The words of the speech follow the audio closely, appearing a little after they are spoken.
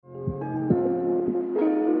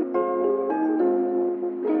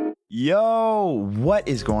Yo, what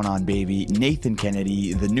is going on, baby? Nathan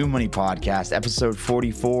Kennedy, the New Money Podcast, episode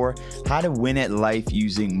 44, How to Win at Life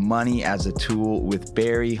Using Money as a Tool with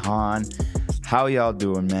Barry Hawn. How y'all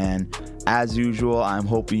doing, man? As usual, I'm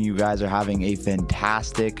hoping you guys are having a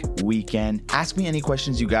fantastic weekend. Ask me any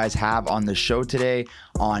questions you guys have on the show today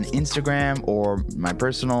on Instagram or my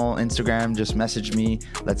personal Instagram. Just message me.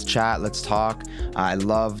 Let's chat. Let's talk. I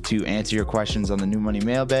love to answer your questions on the New Money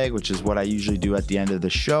Mailbag, which is what I usually do at the end of the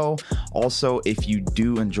show. Also, if you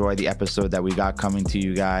do enjoy the episode that we got coming to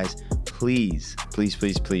you guys, please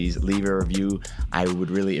leave a review. I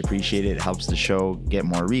would really appreciate it. It helps the show get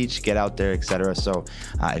more reach, get out there, etc. So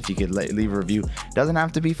if you could leave a review, doesn't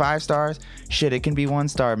have to be 5 stars. Shit, it can be 1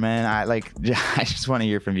 star, man. I just want to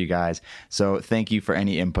hear from you guys. So thank you for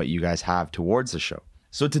any input you guys have towards the show.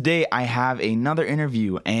 So today I have another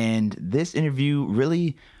interview, and this interview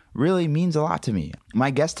really means a lot to me.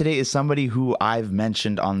 My guest today is somebody who I've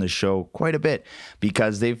mentioned on the show quite a bit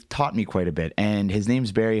because they've taught me quite a bit, and his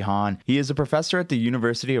name's Barry Hawn. He is a professor at the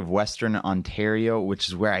University of Western Ontario, which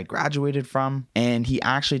is where I graduated from, and he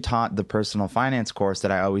actually taught the personal finance course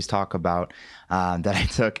that I always talk about that I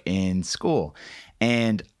took in school.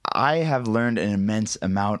 And I have learned an immense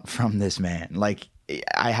amount from this man. Like,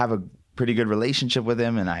 I have a pretty good relationship with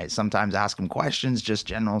him, and I sometimes ask him questions, just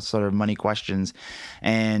general sort of money questions.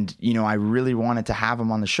 And, I really wanted to have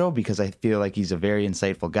him on the show because I feel like he's a very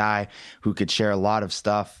insightful guy who could share a lot of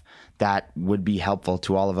stuff that would be helpful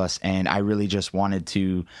to all of us. And I really just wanted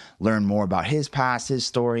to learn more about his past, his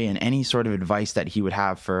story, and any sort of advice that he would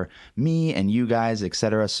have for me and you guys,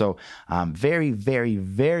 etc. So I'm very, very,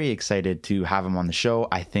 very excited to have him on the show.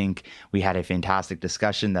 I think we had a fantastic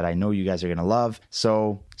discussion that I know you guys are going to love.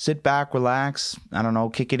 So sit back, relax,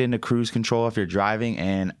 kick it into cruise control if you're driving.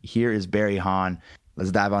 And here is Barry Hawn.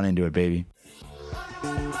 Let's dive on into it, baby.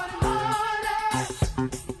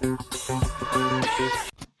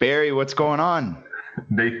 Barry, what's going on?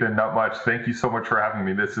 Nathan, not much. Thank you so much for having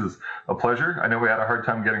me. This is a pleasure. I know we had a hard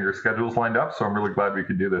time getting your schedules lined up, so I'm really glad we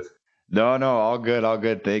could do this. No, all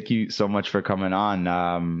good. Thank you so much for coming on.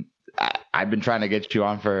 I've been trying to get you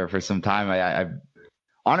on for some time. I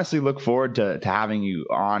honestly look forward to having you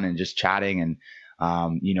on and just chatting. And,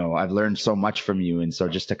 I've learned so much from you. And so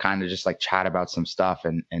just to kind of just like chat about some stuff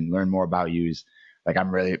and learn more about you is, like,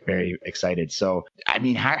 I'm really very excited. So, I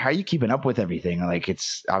mean, how are you keeping up with everything? Like,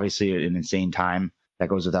 it's obviously an insane time. That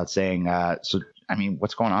goes without saying. So, I mean,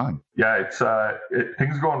 what's going on? Yeah,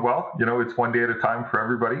 things are going well. It's one day at a time for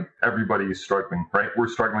everybody. Everybody is struggling, right? We're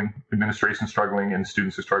struggling, administration's struggling, and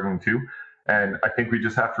students are struggling too. And I think we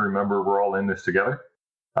just have to remember we're all in this together.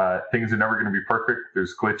 Things are never going to be perfect.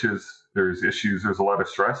 There's glitches, there's issues, there's a lot of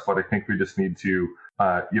stress, but I think we just need to,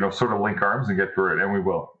 sort of link arms and get through it, and we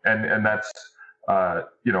will. And that's,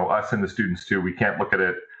 us and the students too. We can't look at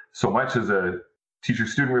it so much as a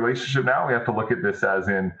teacher-student relationship now. We have to look at this as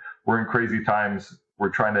in, we're in crazy times. We're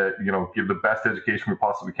trying to, give the best education we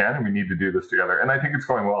possibly can, and we need to do this together. And I think it's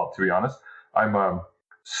going well, to be honest. I'm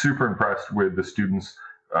super impressed with the students'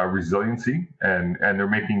 resiliency, and they're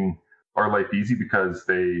making our life easy because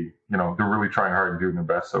they're really trying hard and doing their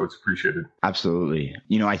best. So it's appreciated. Absolutely.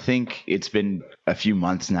 I think it's been a few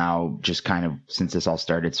months now, just kind of since this all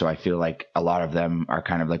started. So I feel like a lot of them are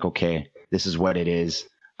kind of like, okay, this is what it is.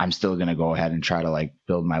 I'm still going to go ahead and try to like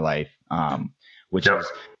build my life.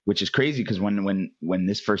 Which is crazy because when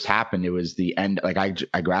this first happened, it was the end. Like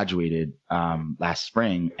I graduated last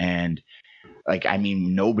spring, and like, I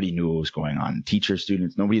mean, nobody knew what was going on. Teachers,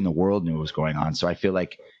 students, nobody in the world knew what was going on. So I feel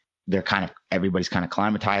like everybody's kind of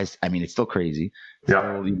climatized. I mean, it's still crazy.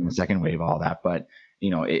 Still, second wave, all that. But,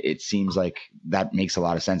 it seems like that makes a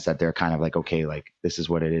lot of sense that they're kind of like, okay, like this is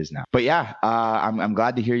what it is now. But yeah, I'm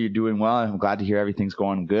glad to hear you're doing well. I'm glad to hear everything's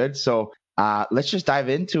going good. So let's just dive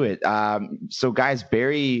into it. So guys,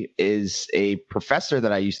 Barry is a professor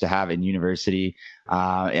that I used to have in university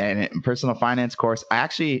and in personal finance course. I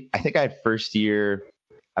think I had first year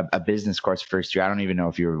a business course first year. I don't even know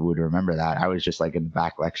if you would remember that. I was just like in the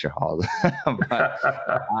back lecture hall. But,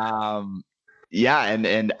 yeah.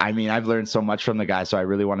 And I mean, I've learned so much from the guy, so I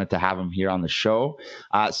really wanted to have him here on the show.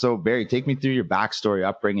 So Barry, take me through your backstory,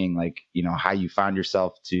 upbringing, like, how you found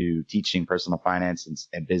yourself to teaching personal finance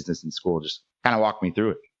and business in school. Just kind of walk me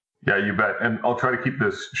through it. Yeah, you bet. And I'll try to keep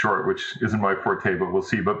this short, which isn't my forte, but we'll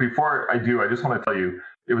see. But before I do, I just want to tell you,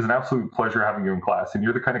 it was an absolute pleasure having you in class. And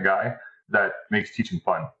you're the kind of guy that makes teaching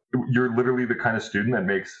fun. You're literally the kind of student that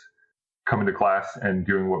makes coming to class and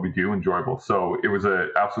doing what we do enjoyable. So it was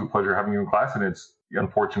an absolute pleasure having you in class, and it's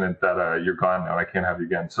unfortunate that you're gone now. I can't have you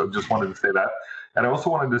again. So just wanted to say that. And I also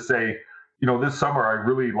wanted to say, this summer I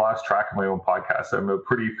really lost track of my own podcast. I'm a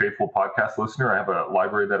pretty faithful podcast listener. I have a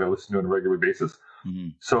library that I listen to on a regular basis. Mm-hmm.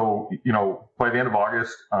 So, by the end of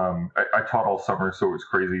August, I taught all summer, so it was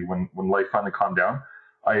crazy. When life finally calmed down,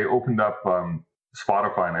 I opened up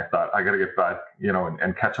Spotify and I thought, I got to get back,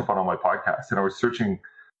 and catch up on all my podcasts. And I was searching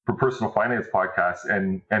for personal finance podcasts,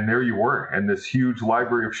 and there you were, and this huge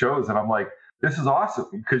library of shows. And I'm like, this is awesome,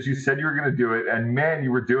 because you said you were going to do it, and man,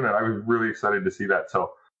 you were doing it. I was really excited to see that.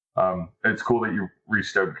 So it's cool that you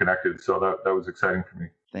reached out and connected. So that was exciting for me.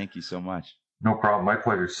 Thank you so much. No problem. My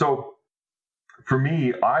pleasure. So for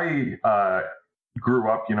me, I grew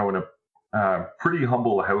up, in a pretty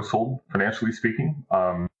humble household, financially speaking.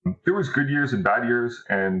 There was good years and bad years,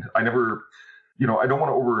 and I never, I don't want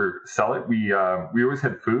to oversell it. We always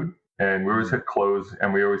had food, and we always had clothes,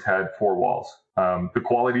 and we always had four walls. The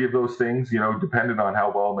quality of those things, depended on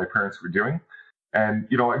how well my parents were doing. And,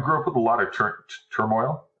 I grew up with a lot of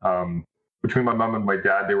turmoil. Between my mom and my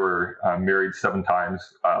dad, they were married 7 times,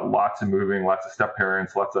 lots of moving, lots of step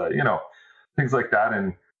parents, lots of, things like that.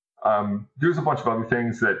 And there's a bunch of other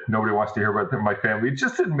things that nobody wants to hear about in my family. It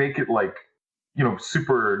just didn't make it like,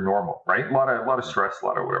 super normal, right? A lot of stress, a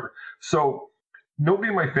lot of whatever. So nobody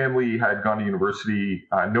in my family had gone to university.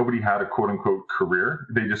 Nobody had a quote unquote career.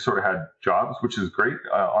 They just sort of had jobs, which is great.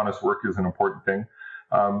 Honest work is an important thing.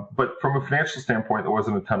 But from a financial standpoint, there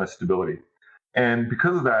wasn't a ton of stability. And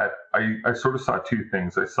because of that, I sort of saw 2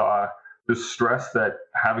 things. I saw the stress that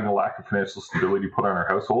having a lack of financial stability put on our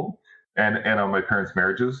household and on my parents'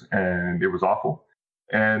 marriages, and it was awful.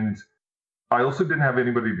 And I also didn't have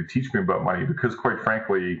anybody to teach me about money because, quite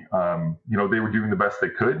frankly, they were doing the best they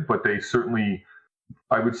could, but they certainly,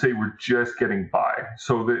 I would say, were just getting by.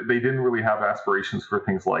 So they didn't really have aspirations for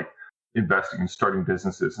things like investing and starting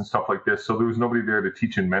businesses and stuff like this. So there was nobody there to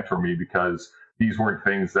teach and mentor me because these weren't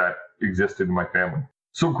things that existed in my family.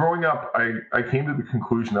 So growing up, I came to the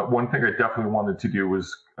conclusion that one thing I definitely wanted to do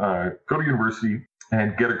was go to university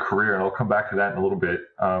and get a career. And I'll come back to that in a little bit,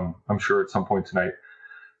 I'm sure at some point tonight.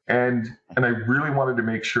 And I really wanted to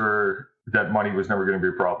make sure that money was never going to be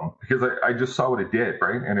a problem because I just saw what it did,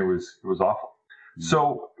 right? And it was awful. Mm-hmm.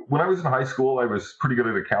 So when I was in high school, I was pretty good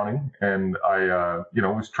at accounting, and I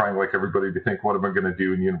was trying, like everybody, to think, what am I going to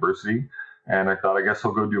do in university? And I thought, I guess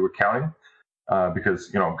I'll go do accounting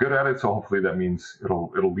because I'm good at it. So hopefully that means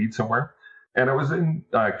it'll lead somewhere. And I was in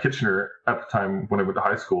Kitchener at the time when I went to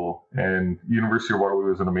high school, and University of Waterloo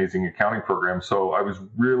was an amazing accounting program. So I was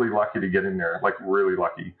really lucky to get in there, like really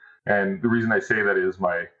lucky. And the reason I say that is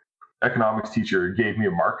my economics teacher gave me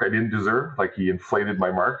a mark I didn't deserve. Like, he inflated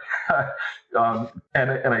my mark. And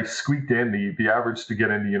I squeaked in. The average to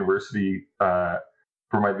get into university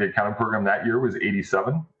for the accounting program that year was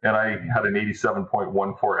 87. And I had an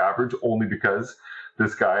 87.14 average only because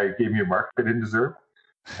this guy gave me a mark I didn't deserve.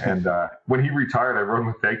 And when he retired, I wrote him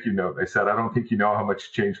a thank you note. I said, I don't think you know how much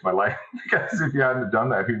it changed my life, because if you hadn't done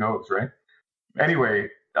that, who knows, right? Anyway,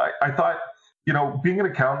 I thought, being an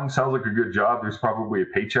accountant sounds like a good job. There's probably a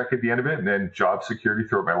paycheck at the end of it and then job security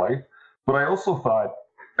throughout my life. But I also thought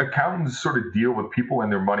accountants sort of deal with people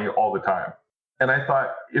and their money all the time. And I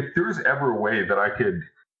thought, if there's ever a way that I could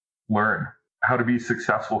learn how to be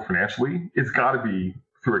successful financially, it's got to be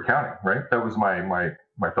through accounting, right? That was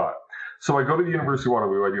my thought. So I go to the University of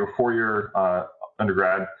Waterloo. I do a 4-year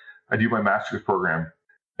undergrad. I do my master's program.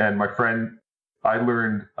 And my friend, I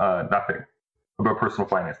learned nothing about personal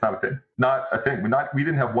finance. Not a thing. Not a thing. We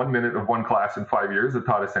didn't have 1 minute of one class in 5 years that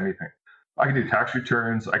taught us anything. I could do tax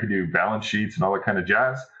returns. I could do balance sheets and all that kind of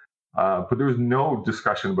jazz. But there was no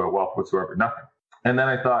discussion about wealth whatsoever. Nothing. And then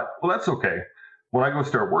I thought, well, that's okay. When I go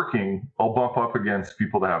start working, I'll bump up against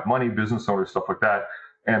people that have money, business owners, stuff like that.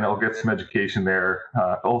 And I'll get some education there.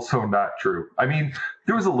 Also not true. I mean,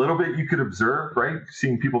 there was a little bit you could observe, right?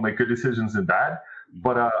 Seeing people make good decisions and bad.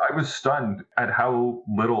 But I was stunned at how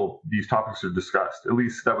little these topics are discussed. At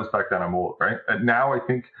least that was back then. I'm old, right? And now I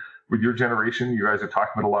think with your generation, you guys are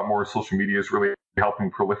talking about a lot more. Social media is really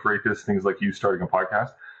helping proliferate this, things like you starting a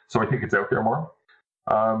podcast. So I think it's out there more.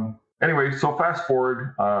 Anyway, so fast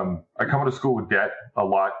forward, I come out of school with debt a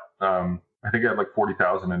lot. I think I had like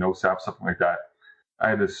 40,000 in OSAP, something like that. I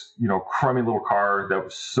had this, crummy little car that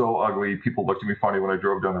was so ugly. People looked at me funny when I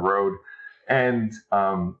drove down the road. And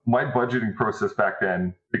my budgeting process back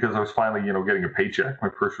then, because I was finally, getting a paycheck, my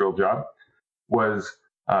first real job, was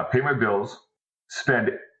pay my bills, spend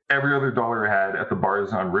every other dollar I had at the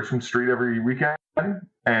bars on Richmond Street every weekend,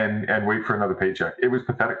 and wait for another paycheck. It was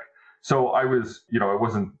pathetic. So I was, I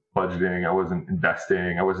wasn't budgeting, I wasn't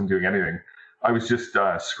investing, I wasn't doing anything. I was just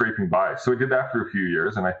scraping by. So I did that for a few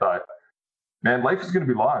years, and I thought, man, life is going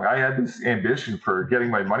to be long. I had this ambition for getting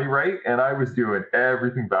my money right, and I was doing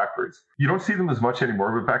everything backwards. You don't see them as much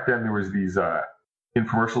anymore, but back then there was these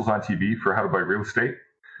infomercials on TV for how to buy real estate,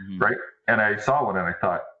 right? And I saw one and I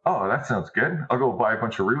thought, oh, that sounds good. I'll go buy a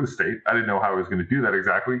bunch of real estate. I didn't know how I was going to do that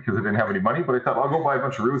exactly because I didn't have any money, but I thought I'll go buy a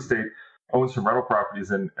bunch of real estate, own some rental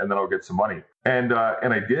properties, and then I'll get some money. And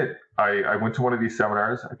I did. I went to one of these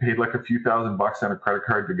seminars. I paid like a few $1,000s on a credit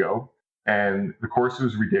card to go. And the course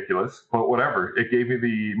was ridiculous, but whatever. It gave me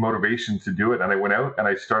the motivation to do it. And I went out and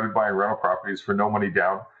I started buying rental properties for no money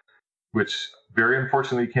down, which very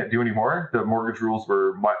unfortunately you can't do anymore. The mortgage rules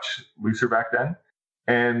were much looser back then.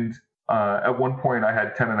 And at one point I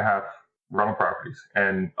had 10 and a half rental properties,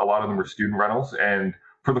 and a lot of them were student rentals. And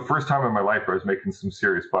for the first time in my life, I was making some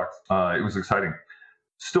serious bucks. It was exciting.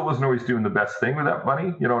 Still wasn't always doing the best thing with that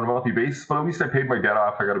money, on a monthly basis, but at least I paid my debt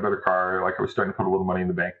off. I got a better car. Like, I was starting to put a little money in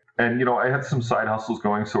the bank. And, I had some side hustles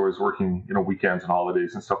going. So I was working, weekends and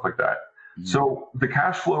holidays and stuff like that. Mm-hmm. So the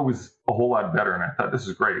cash flow was a whole lot better. And I thought, this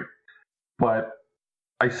is great. But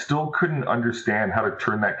I still couldn't understand how to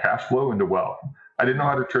turn that cash flow into wealth. I didn't know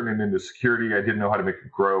how to turn it into security. I didn't know how to make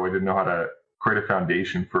it grow. I didn't know how to create a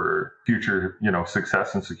foundation for future,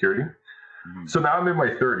 success and security. Mm-hmm. So now I'm in my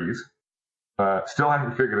 30s. Still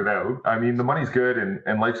haven't figured it out. I mean, the money's good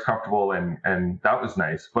and life's comfortable and that was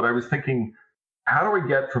nice. But I was thinking, how do I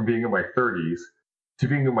get from being in my 30s to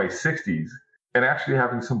being in my 60s and actually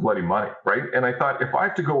having some bloody money, right? And I thought, if I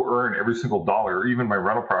have to go earn every single dollar, or even my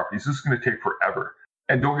rental properties, this is going to take forever.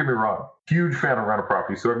 And don't get me wrong, huge fan of rental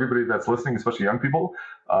properties. So everybody that's listening, especially young people,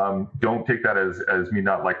 don't take that as me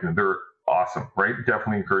not liking them. They're awesome, right?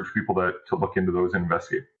 Definitely encourage people to look into those and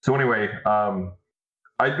investigate. So anyway,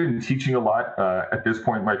 I'd been teaching a lot at this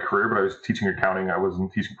point in my career, but I was teaching accounting. I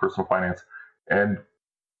wasn't teaching personal finance. And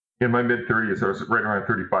in my mid-30s, I was right around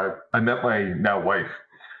 35, I met my now wife.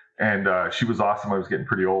 And she was awesome. I was getting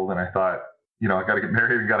pretty old. And I thought, I got to get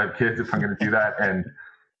married and got to have kids if I'm going to do that. And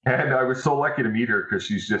I was so lucky to meet her because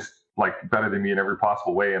she's just like better than me in every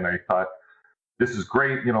possible way. And I thought, this is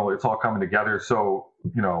great. It's all coming together. So,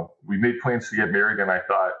 we made plans to get married. And I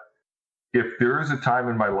thought, if there is a time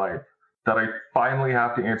in my life that I finally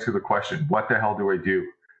have to answer the question, what the hell do I do,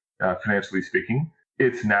 financially speaking,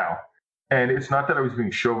 it's now. And it's not that I was being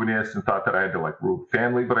chauvinist and thought that I had to rule the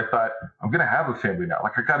family, but I thought, I'm going to have a family now.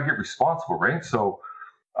 I got to get responsible, right? So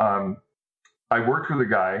I worked with a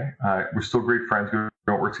guy. We're still great friends. We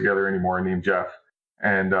don't work together anymore, named Jeff.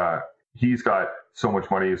 And he's got so much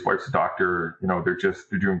money. His wife's a doctor.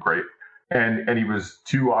 They're doing great. And he was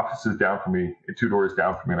 2 offices down from me, 2 doors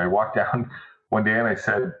down from me. And I walked down one day and I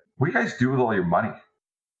said, what do you guys do with all your money?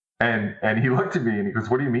 And he looked at me and he goes,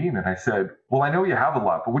 what do you mean? And I said, well, I know you have a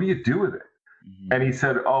lot, but what do you do with it? Mm-hmm. And he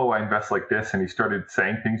said, oh, I invest like this. And he started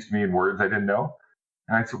saying things to me in words I didn't know.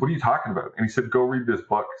 And I said, what are you talking about? And he said, go read this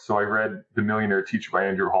book. So I read The Millionaire Teacher by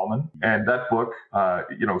Andrew Hallman. And that book,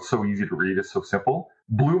 it's so easy to read. It's so simple.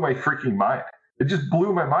 Blew my freaking mind. It just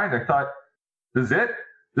blew my mind. I thought, this is it?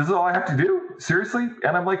 This is all I have to do? Seriously?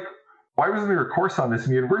 And I'm like, why wasn't there a course on this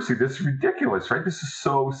in university? This is ridiculous, right? This is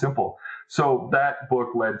so simple. So that book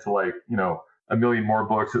led to a million more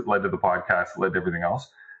books. It led to the podcast. It led to everything else.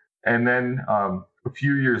 And then a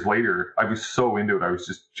few years later, I was so into it. I was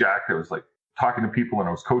just jacked. I was talking to people and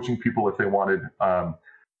I was coaching people if they wanted.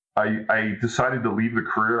 I decided to leave the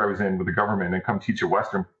career I was in with the government and come teach at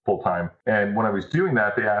Western full time. And when I was doing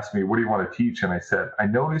that, they asked me, what do you want to teach? And I said, I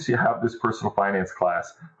noticed you have this personal finance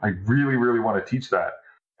class. I really, really want to teach that.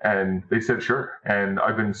 And they said, sure. And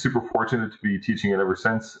I've been super fortunate to be teaching it ever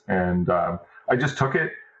since. And I just took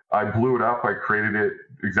it. I blew it up. I created it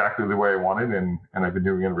exactly the way I wanted. And I've been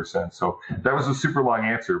doing it ever since. So that was a super long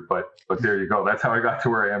answer, but there you go. That's how I got to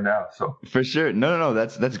where I am now. So for sure. No,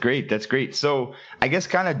 that's great. That's great. So I guess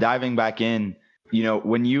kind of diving back in,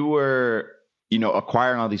 when you were,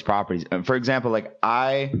 acquiring all these properties, for example,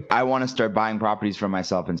 I want to start buying properties for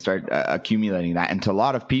myself and start accumulating that. And to a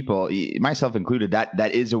lot of people, myself included,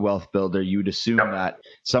 that is a wealth builder. You would assume that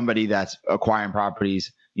somebody that's acquiring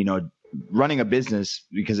properties, running a business,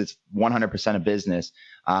 because it's 100% a business,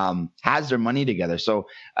 has their money together. So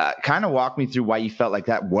kind of walk me through why you felt like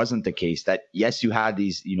that wasn't the case, that yes, you had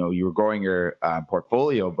these, you were growing your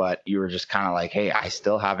portfolio, but you were just kind of like, hey, I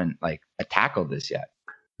still haven't tackled this yet.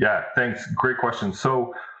 Yeah, thanks. Great question.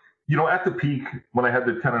 So, at the peak, when I had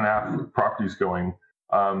the 10 and a half properties going,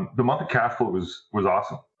 the monthly cash flow was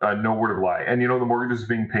awesome. No word of lie. And, the mortgages are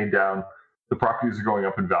being paid down, the properties are going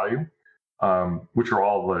up in value, which are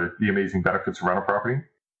all the amazing benefits of rental property,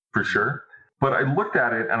 for sure. But I looked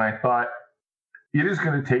at it and I thought, it is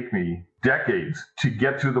going to take me decades to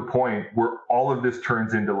get to the point where all of this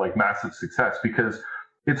turns into massive success, because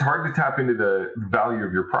it's hard to tap into the value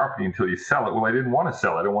of your property until you sell it. Well, I didn't want to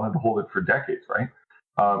sell it. I wanted to hold it for decades, right?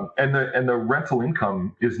 And the rental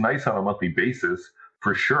income is nice on a monthly basis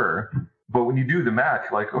for sure. But when you do the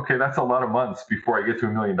math, like, okay, that's a lot of months before I get to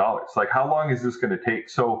 $1 million. Like, how long is this going to take?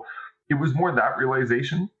 So it was more that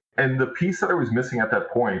realization. And the piece that I was missing at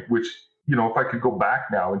that point, which, if I could go back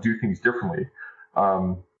now and do things differently,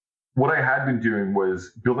 what I had been doing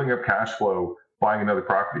was building up cash flow, buying another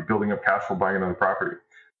property, building up cash flow, buying another property,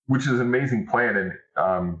 which is an amazing plan.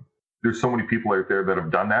 And there's so many people out there that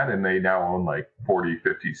have done that, and they now own like 40,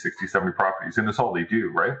 50, 60, 70 properties, and that's all they do,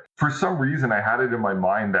 right? For some reason, I had it in my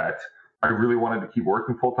mind that I really wanted to keep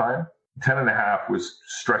working full time. 10 and a half was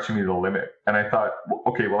stretching me to the limit. And I thought,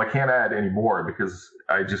 okay, well, I can't add any more because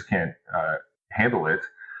I just can't handle it.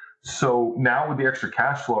 So now with the extra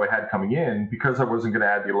cash flow I had coming in, because I wasn't going to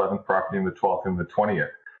add the 11th property and the 12th and the 20th,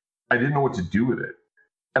 I didn't know what to do with it.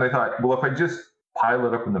 And I thought, well, if I just pile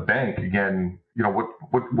it up in the bank again,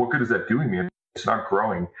 what good is that doing me? It's not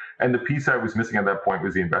growing. And the piece I was missing at that point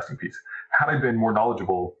was the investing piece. Had I been more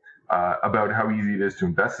knowledgeable about how easy it is to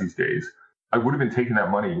invest these days, I would have been taking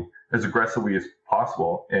that money as aggressively as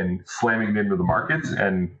possible and slamming it into the markets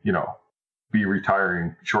and, be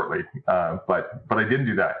retiring shortly. But I didn't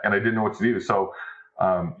do that, and I didn't know what to do. So,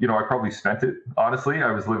 I probably spent it. Honestly,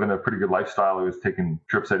 I was living a pretty good lifestyle. I was taking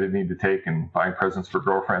trips I didn't need to take and buying presents for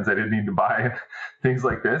girlfriends I didn't need to buy, things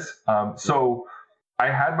like this. So I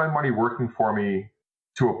had my money working for me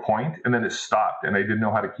to a point, and then it stopped, and I didn't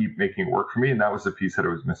know how to keep making it work for me. And that was the piece that I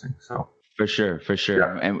was missing. So for sure.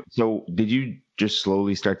 Yeah. And so did you just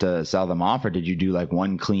slowly start to sell them off, or did you do like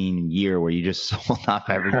one clean year where you just sold off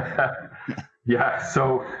everything? Yeah.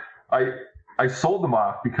 So I sold them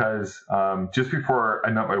off because just before I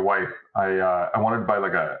met my wife, I wanted to buy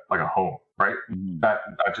like a home, right? Mm-hmm. Not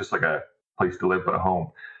just like a place to live, but a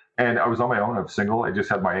home. And I was on my own. I'm single. I just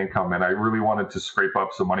had my income, and I really wanted to scrape up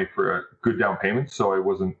some money for a good down payment, so I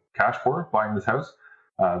wasn't cash poor buying this house,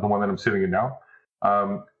 the one that I'm sitting in now.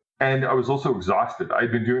 And I was also exhausted.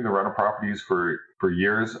 I'd been doing the rental properties for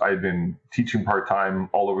years. I'd been teaching part-time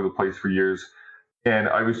all over the place for years. And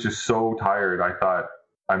I was just so tired. I thought,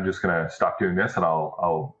 I'm just going to stop doing this and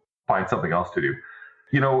I'll find something else to do.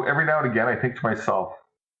 Every now and again, I think to myself,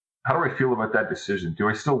 how do I feel about that decision? Do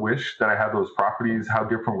I still wish that I had those properties? How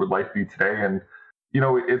different would life be today? And,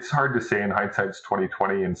 it's hard to say in hindsight, it's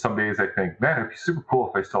 2020. And some days I think, man, it'd be super cool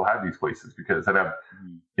if I still had these places because I'd have,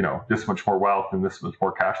 this much more wealth and this much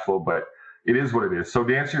more cash flow, but it is what it is. So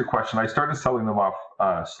to answer your question, I started selling them off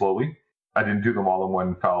slowly. I didn't do them all in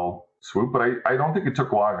one fell swoop, but I don't think it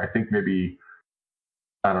took long. I think maybe,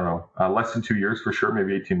 I don't know, less than 2 years for sure,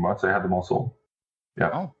 maybe 18 months. I had them all sold. Yeah.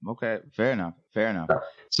 Oh, okay. Fair enough. Yeah.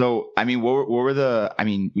 So, what were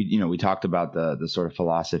we talked about the sort of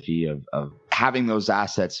philosophy of having those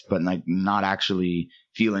assets, but like not actually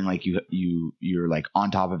feeling like you're like on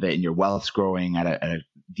top of it and your wealth's growing at a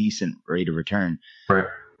decent rate of return. Right.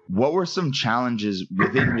 What were some challenges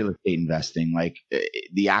within real estate investing? Like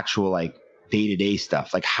the actual like day-to-day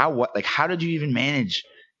stuff, like how did you even manage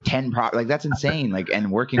 10 like that's insane, like,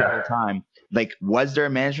 and working full time? Like, was there a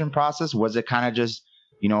management process? Was it kind of just,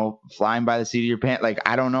 flying by the seat of your pants? Like,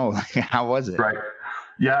 I don't know. Like, how was it? Right.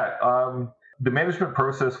 Yeah. The management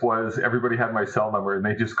process was everybody had my cell number and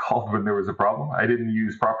they just called when there was a problem. I didn't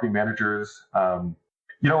use property managers.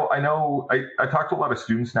 I know I talk to a lot of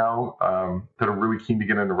students now that are really keen to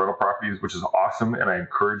get into rental properties, which is awesome. And I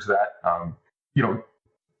encourage that.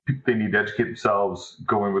 They need to educate themselves,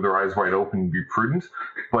 go in with their eyes wide open, be prudent.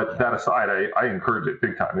 But that aside, I encourage it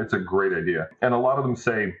big time. It's a great idea. And a lot of them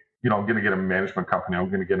say, I'm going to get a management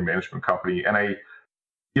company. And I,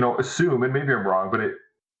 assume, and maybe I'm wrong, but it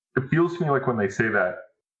feels to me like when they say that,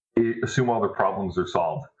 they assume all their problems are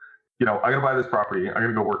solved. I'm going to buy this property. I'm going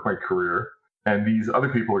to go work my career. And these other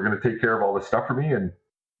people are going to take care of all this stuff for me. And,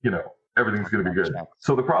 everything's going to be good.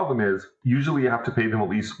 So the problem is usually you have to pay them at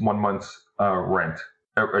least 1 month's rent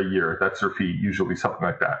a year. That's their fee, usually something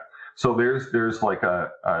like that. So there's like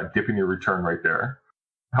a dip in your return right there.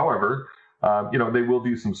 However, they will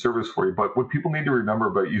do some service for you. But what people need to remember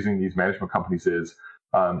about using these management companies is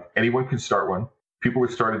anyone can start one. People are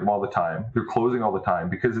starting them all the time. They're closing all the time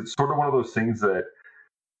because it's sort of one of those things that,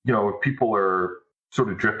 if people are sort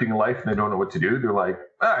of drifting in life and they don't know what to do, they're like,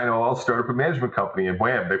 I'll start up a management company, and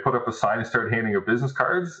wham, they put up a sign and start handing out business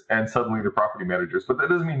cards, and suddenly they're property managers. But that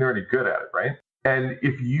doesn't mean they're any good at it, right? And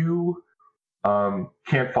if you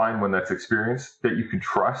can't find one that's experienced, that you can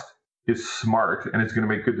trust, is smart, and is going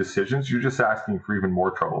to make good decisions, you're just asking for even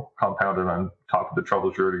more trouble, compounded on top of the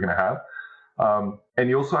troubles you're already going to have. And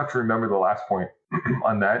you also have to remember the last point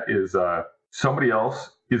on that is somebody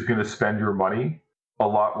else is going to spend your money a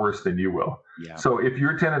lot worse than you will. Yeah. So if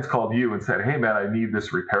your tenants called you and said, hey man, I need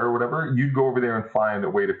this repair or whatever, you'd go over there and find a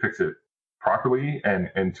way to fix it properly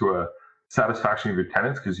and to a satisfaction of your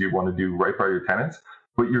tenants, because you want to do right by your tenants,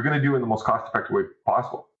 but you're going to do it in the most cost-effective way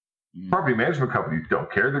possible. Property management companies don't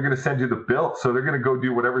care. They're going to send you the bill. So they're going to go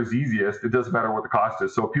do whatever's easiest. It doesn't matter what the cost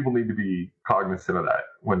is. So people need to be cognizant of that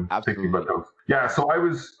when thinking about those. Yeah. So I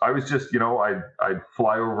was just, I'd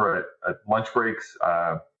fly over at lunch breaks,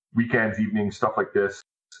 weekends, evenings, stuff like this.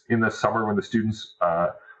 In the summer when the students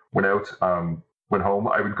went home,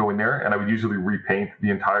 I would go in there and I would usually repaint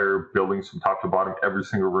the entire buildings from top to bottom, every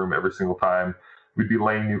single room, every single time. We'd be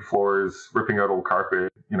laying new floors, ripping out old carpet,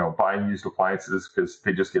 buying used appliances because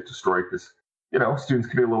they just get destroyed because, students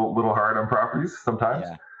can be a little hard on properties sometimes.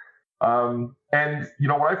 Yeah. And,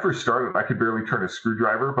 when I first started, I could barely turn a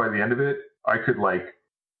screwdriver. By the end of it, I could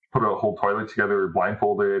put a whole toilet together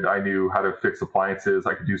blindfolded. I knew how to fix appliances.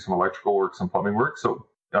 I could do some electrical work, some plumbing work. So,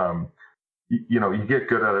 you get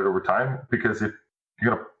good at it over time, because if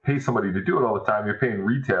you're going to pay somebody to do it all the time, you're paying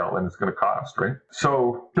retail and it's going to cost, right?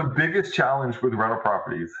 So the biggest challenge with rental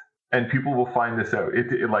properties, and people will find this out,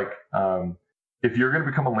 if you're going to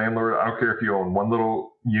become a landlord, I don't care if you own one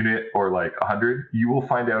little unit or 100, you will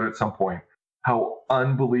find out at some point how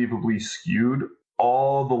unbelievably skewed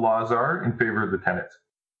all the laws are in favor of the tenants.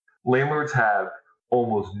 Landlords have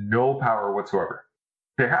almost no power whatsoever.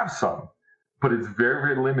 They have some, but it's very,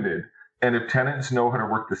 very limited. And if tenants know how to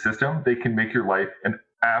work the system, they can make your life an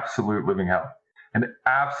absolute living hell. An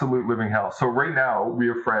absolute living hell. So right now, we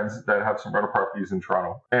have friends that have some rental properties in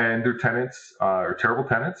Toronto, and their tenants are terrible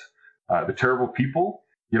tenants. They're terrible people.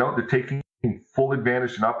 They're taking full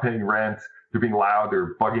advantage of not paying rent. They're being loud.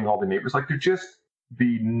 They're bugging all the neighbors. They're just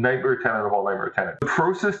the nightmare tenant of all nightmare tenants. The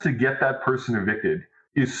process to get that person evicted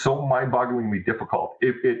is so mind-bogglingly difficult.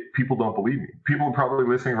 People don't believe me. People are probably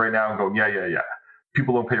listening right now and going, yeah.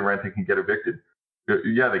 People don't pay rent, they can get evicted.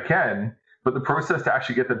 Yeah, they can, but the process to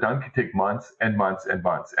actually get that done can take months and months and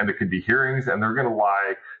months. And there can be hearings, and they're going to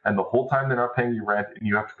lie, and the whole time they're not paying you rent, and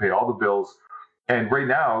you have to pay all the bills. And right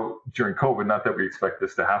now, during COVID, not that we expect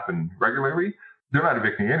this to happen regularly, they're not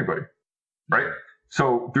evicting anybody, right?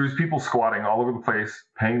 So there's people squatting all over the place,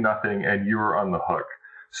 paying nothing, and you're on the hook.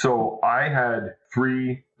 So I had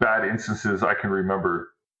 3 bad instances I can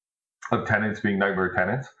remember of tenants being nightmare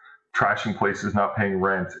tenants. Trashing places, not paying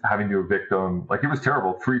rent, having to evict them. It was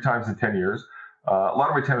terrible 3 times in 10 years. A lot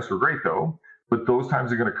of my tenants were great though, but those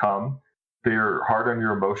times are going to come. They're hard on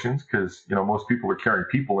your emotions because, most people are caring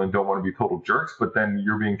people and don't want to be total jerks, but then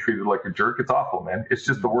you're being treated like a jerk. It's awful, man. It's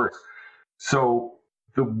just the worst. So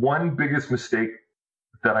the one biggest mistake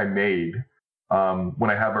that I made when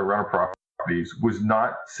I had my rental properties was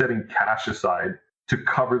not setting cash aside to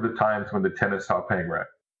cover the times when the tenant stopped paying rent.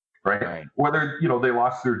 Right. Whether, they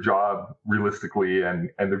lost their job realistically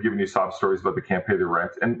and they're giving you sob stories about they can't pay their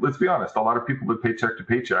rent. And let's be honest, a lot of people live paycheck to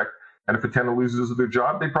paycheck. And if a tenant loses their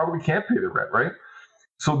job, they probably can't pay their rent, right?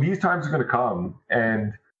 So these times are going to come,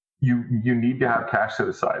 and you need to have cash set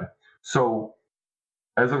aside. So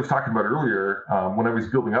as I was talking about earlier, when I was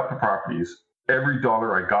building up the properties, every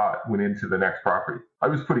dollar I got went into the next property. I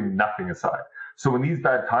was putting nothing aside. So when these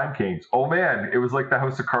bad time came, oh man, it was like the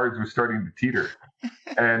house of cards was starting to teeter.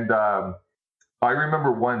 And I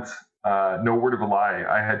remember once, no word of a lie,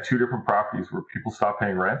 I had 2 different properties where people stopped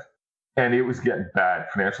paying rent, and it was getting bad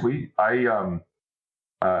financially. It's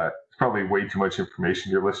probably way too much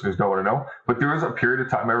information your listeners don't want to know, but there was a period of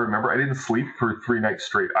time I remember I didn't sleep for 3 nights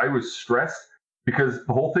straight. I was stressed because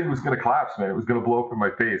the whole thing was going to collapse, man. It was going to blow up in my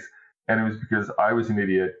face. And it was because I was an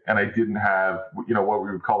idiot and I didn't have, what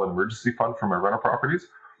we would call an emergency fund for my rental properties.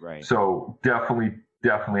 Right. So definitely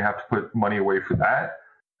have to put money away for that,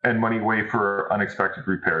 and money away for unexpected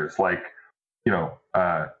repairs. A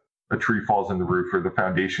tree falls in the roof or the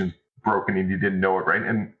foundation's broken and you didn't know it, right?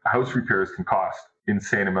 And house repairs can cost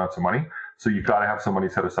insane amounts of money. So you've got to have some money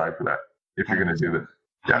set aside for that if you're going to do this.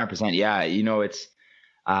 Yeah. 100%. Yeah.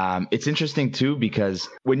 It's interesting too, because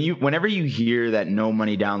whenever you hear that no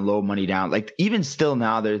money down, low money down, even still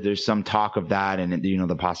now there's some talk of that and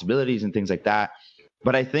the possibilities and things like that.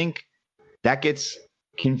 But I think that gets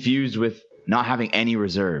confused with not having any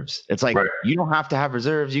reserves. It's right. You don't have to have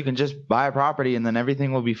reserves. You can just buy a property and then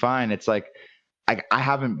everything will be fine. It's I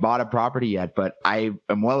haven't bought a property yet, but I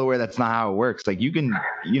am well aware that's not how it works. You can,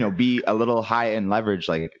 be a little high in leverage,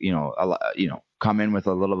 come in with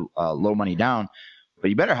a little low money down, but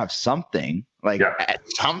you better have something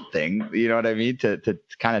something, you know what I mean? To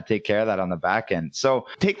kind of take care of that on the back end. So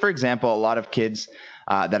take, for example, a lot of kids,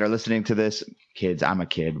 that are listening to this. Kids, I'm a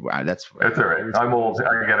kid. That's all right. I'm old.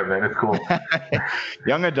 I get it, man. It's cool.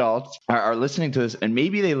 Young adults are listening to this, and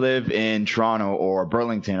maybe they live in Toronto or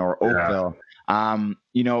Burlington or Oakville. Kind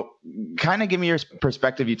of give me your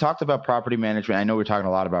perspective. You talked about property management. I know we're talking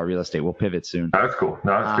a lot about real estate. We'll pivot soon. That's cool.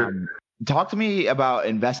 No, that's good. Talk to me about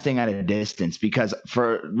investing at a distance, because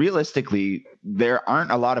realistically, there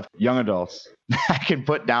aren't a lot of young adults that can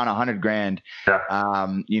put down $100,000,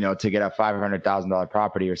 to get a $500,000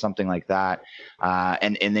 property or something like that.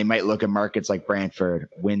 And they might look at markets like Brantford,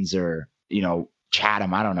 Windsor,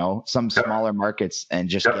 Chatham, I don't know, some smaller markets, and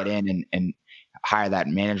just get in and hire that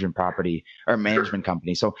management property or management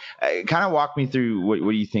company. So kind of walk me through what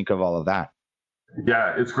do you think of all of that?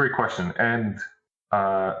 Yeah, it's a great question. And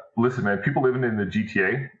listen, man, people living in the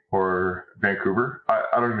GTA or Vancouver,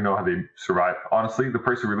 I don't even know how they survive. Honestly, the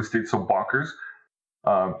price of real estate is so bonkers.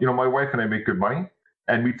 My wife and I make good money,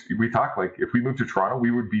 and we talk like if we moved to Toronto,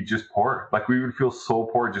 we would be just poor. Like we would feel so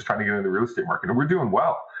poor just trying to get into the real estate market, and we're doing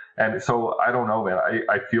well. And so I don't know, man.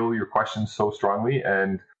 I feel your question so strongly,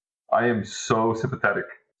 and I am so sympathetic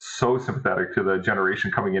to the generation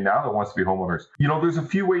coming in now that wants to be homeowners. There's a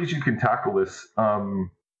few ways you can tackle this.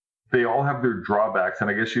 They all have their drawbacks, and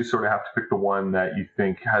I guess you sort of have to pick the one that you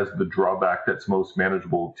think has the drawback that's most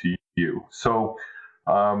manageable to you. So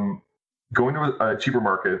going to a cheaper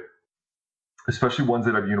market, especially ones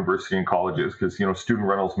that have university and colleges, because student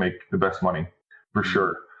rentals make the best money for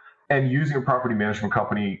sure. And using a property management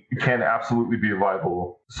company can absolutely be a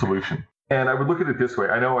viable solution. And I would look at it this way.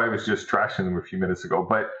 I know I was just trashing them a few minutes ago,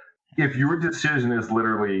 but if your decision is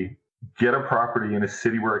literally get a property in a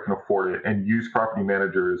city where I can afford it and use property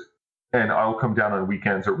managers, and I'll come down on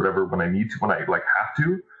weekends or whatever when I need to, when I have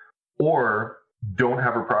to, or don't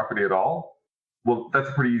have a property at all, well, that's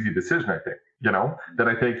a pretty easy decision, I think. That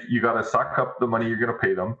I think you got to suck up the money you're going to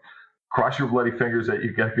pay them, cross your bloody fingers that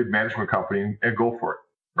you get a good management company, and go for it,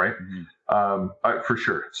 right? Mm-hmm. For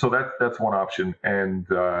sure. So that's one option, and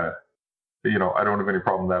I don't have any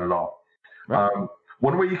problem with that at all. Right.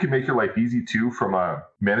 One way you can make your life easy too, from a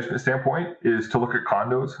management standpoint, is to look at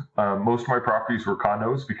condos. Most of my properties were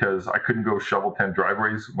condos because I couldn't go shovel 10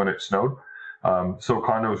 driveways when it snowed. So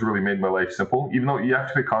condos really made my life simple, even though you have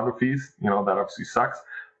to pay condo fees, that obviously sucks.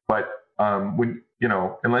 But when,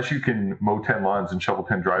 unless you can mow 10 lawns and shovel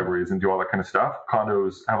 10 driveways and do all that kind of stuff,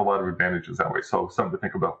 condos have a lot of advantages that way. So something to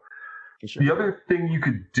think about. Sure. The other thing you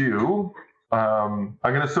could do, I'm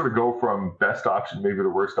going to sort of go from best option, maybe the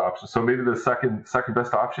worst option. So maybe the second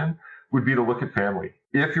best option would be to look at family.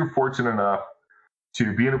 If you're fortunate enough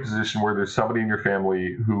to be in a position where there's somebody in your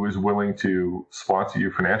family who is willing to sponsor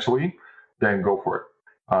you financially, then go for it.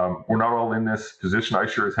 We're not all in this position. I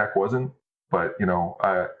sure as heck wasn't. But,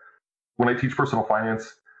 when I teach personal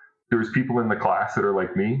finance, there's people in the class that are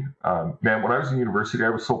like me. Man, when I was in university, I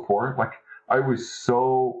was so poor. I was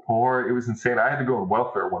so poor. It was insane. I had to go on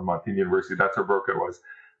welfare 1 month in university. That's how broke I was.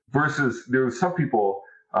 Versus there was some people,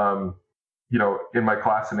 in my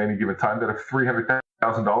class at any given time that have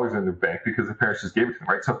 $300,000 in their bank because their parents just gave it to them,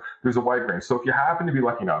 right? So there's a wide range. So if you happen to be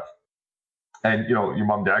lucky enough, and your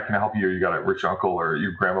mom and dad can help you, or you got a rich uncle, or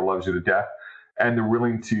your grandma loves you to death, and they're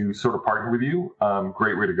willing to sort of partner with you,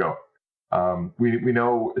 great way to go. We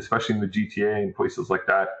know, especially in the GTA and places like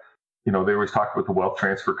that, they always talk about the wealth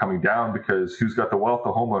transfer coming down, because who's got the wealth?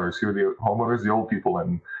 The homeowners. Who are the homeowners? The old people.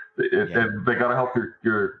 And they got to help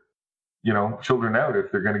your children out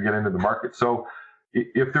if they're going to get into the market. So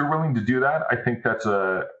if they're willing to do that, I think that's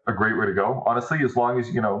a great way to go. Honestly, as long as,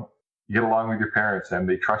 you get along with your parents and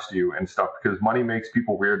they trust you and stuff, because money makes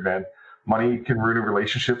people weird, man. Money can ruin a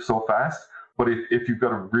relationship so fast. But if you've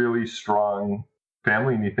got a really strong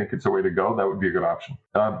family and you think it's a way to go, that would be a good option.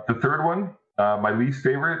 The third one, my least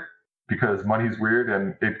favorite, because money's weird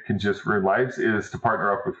and it can just ruin lives, is to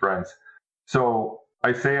partner up with friends. So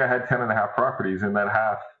I say I had 10 and a half properties, and that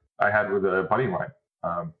half I had with a buddy of mine.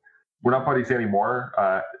 We're not buddies anymore,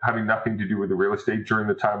 having nothing to do with the real estate. During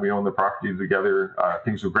the time we owned the property together,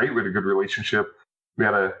 things were great. We had a good relationship. We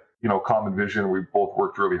had a common vision. We both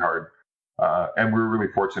worked really hard, and we were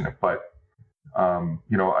really fortunate. But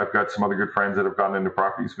I've got some other good friends that have gotten into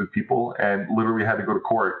properties with people and literally had to go to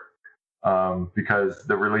court because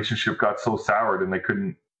the relationship got so soured and they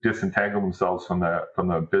couldn't disentangle themselves from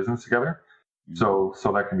the business together. So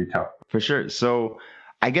that can be tough. For sure. So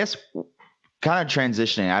I guess kind of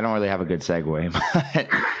transitioning, I don't really have a good segue,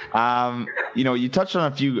 but you touched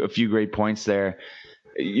on a few great points there.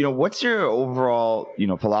 What's your overall,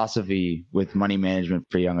 philosophy with money management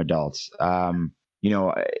for young adults?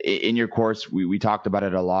 In your course, we talked about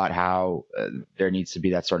it a lot, how there needs to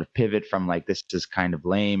be that sort of pivot from this is kind of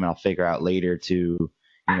lame and I'll figure out later to,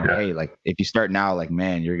 hey, like if you start now, like,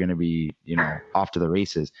 man, you're going to be, off to the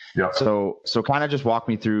races. Yeah. So kind of just walk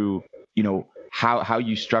me through, how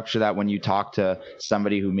you structure that when you talk to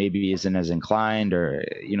somebody who maybe isn't as inclined or,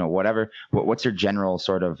 whatever. What's your general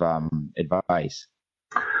sort of advice?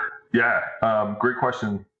 Yeah, great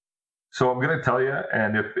question. So I'm going to tell you,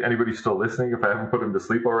 and if anybody's still listening, if I haven't put them to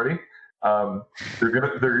sleep already, they're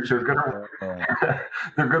gonna they're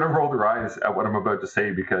gonna roll their eyes at what I'm about to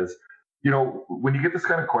say, because when you get this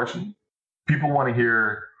kind of question, people want to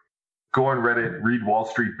hear go on Reddit, read Wall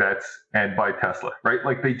Street Bets, and buy Tesla, right?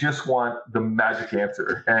 Like they just want the magic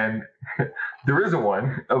answer, and there isn't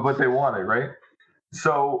one, but they want it, right?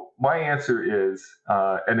 So my answer is,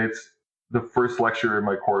 and it's the first lecture in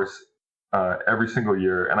my course every single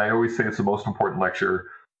year, and I always say it's the most important lecture,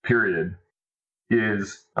 period,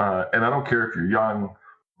 is, and I don't care if you're young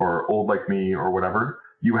or old like me or whatever,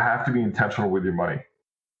 you have to be intentional with your money.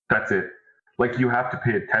 That's it. Like you have to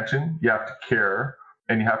pay attention, you have to care,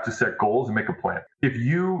 and you have to set goals and make a plan. If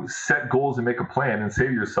you set goals and make a plan and say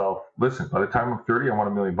to yourself, listen, by the time I'm 30, I want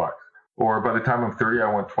 $1 million. Or by the time I'm 30,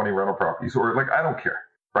 I want 20 rental properties. Or like, I don't care,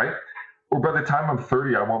 right? Or by the time I'm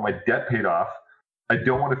 30, I want my debt paid off. I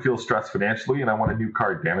don't want to feel stressed financially, and I want a new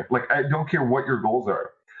car, damn it. Like, I don't care what your goals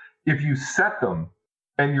are. If you set them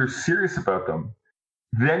and you're serious about them,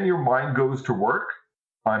 then your mind goes to work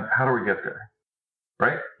on how do I get there,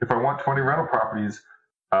 right? If I want 20 rental properties,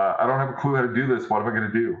 I don't have a clue how to do this. What am I going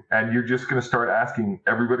to do? And you're just going to start asking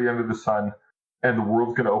everybody under the sun, and the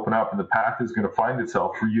world's going to open up, and the path is going to find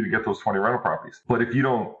itself for you to get those 20 rental properties. But if you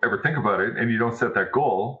don't ever think about it and you don't set that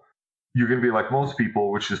goal, you're going to be like most people,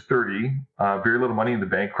 which is 30, very little money in the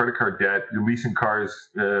bank, credit card debt, you're leasing cars,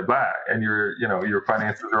 blah, and your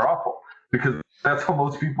finances are awful, because that's how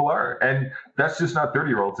most people are. And that's just not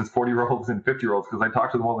 30-year-olds, it's 40-year-olds and 50-year-olds, because I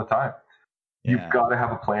talk to them all the time. Yeah. You've got to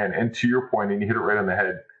have a plan. And to your point, and you hit it right on the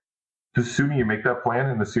head, the sooner you make that plan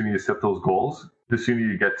and the sooner you set those goals, the sooner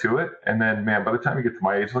you get to it. And then, man, by the time you get to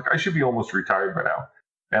my age, like I should be almost retired by now,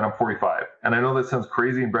 and I'm 45. And I know that sounds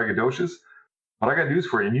crazy and braggadocious, but I got news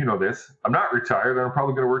for you, and you know this. I'm not retired, and I'm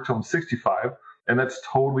probably going to work till I'm 65, and that's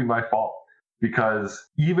totally my fault. Because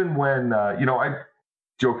even when, I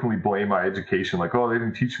jokingly blame my education, like, oh, they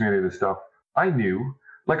didn't teach me any of this stuff. I knew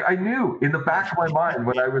in the back of my mind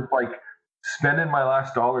when I was like spending my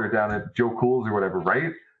last dollar down at Joe Cool's or whatever,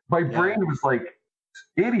 right? My brain was like,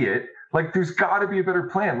 idiot, like there's got to be a better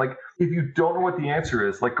plan. Like if you don't know what the answer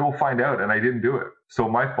is, like go find out. And I didn't do it. So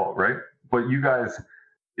my fault, right? But you guys,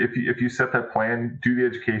 if you set that plan, do the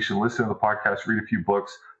education, listen to the podcast, read a few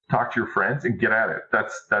books, talk to your friends, and get at it.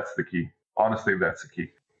 That's the key. Honestly, that's the key.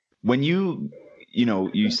 When you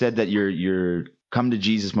said that your come to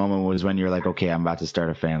Jesus moment was when you're like, okay, I'm about to start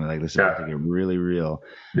a family. Like this is about to get really real.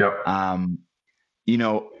 Yep.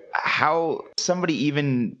 How somebody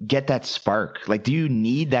even get that spark? Like, do you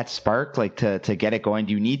need that spark, like to get it going?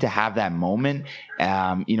 Do you need to have that moment?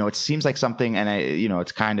 It seems like something,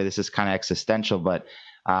 and this is kind of existential, but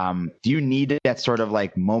do you need that sort of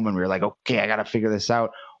like moment where you're like, okay, I got to figure this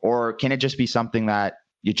out? Or can it just be something that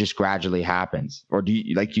it just gradually happens? Or do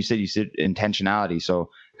you, like you said intentionality. So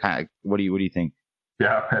kind of, what do you think?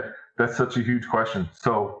 Yeah, that's such a huge question.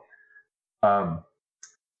 So, I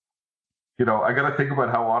got to think about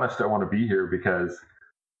how honest I want to be here, because,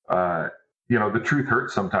 the truth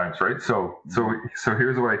hurts sometimes, right? So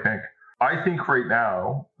here's what I think. I think right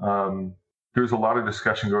now, there's a lot of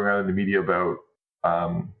discussion going on in the media about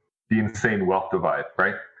the insane wealth divide,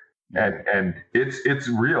 right? And it's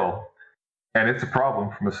real, and it's a problem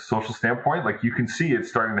from a social standpoint. Like you can see it's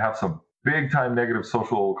starting to have some big time negative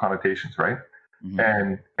social connotations, right?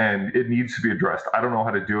 Mm-hmm. And it needs to be addressed. I don't know how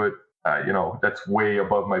to do it. That's way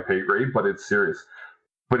above my pay grade, but it's serious.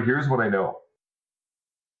 But here's what I know.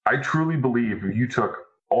 I truly believe if you took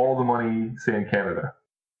all the money, say in Canada,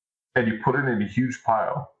 and you put it in a huge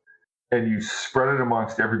pile, and you spread it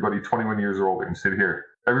amongst everybody 21 years or older and said, here,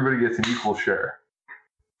 everybody gets an equal share.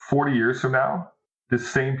 40 years from now, the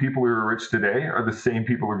same people who are rich today are the same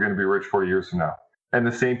people who are going to be rich 40 years from now. And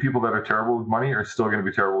the same people that are terrible with money are still going to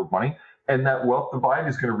be terrible with money. And that wealth divide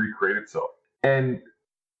is going to recreate itself. And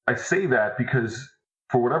I say that because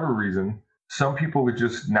for whatever reason, some people are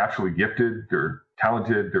just naturally gifted, they're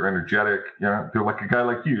talented, they're energetic, they're like a guy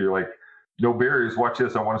like you. You're like, no barriers, watch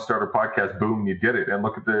this, I want to start a podcast, boom, you did it. And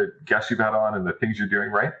look at the guests you've had on and the things you're doing,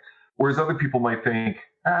 right? Whereas other people might think,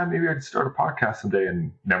 maybe I could start a podcast someday,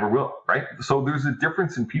 and never will, right? So there's a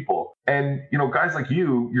difference in people. And, guys like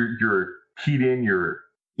you're keyed in, you're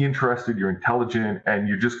interested, you're intelligent, and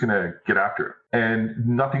you're just going to get after it. And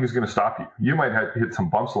nothing is going to stop you. You might have hit some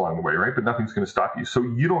bumps along the way, right? But nothing's going to stop you. So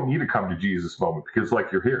you don't need to come to Jesus moment because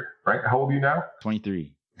like you're here, right? How old are you now?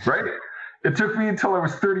 23. Right? It took me until I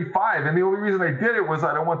was 35. And the only reason I did it was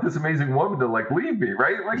I don't want this amazing woman to like leave me,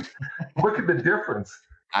 right? Like, look at the difference.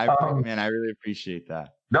 Man, I really appreciate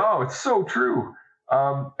that. No, it's so true.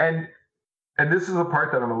 And this is a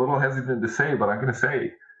part that I'm a little hesitant to say, but I'm going to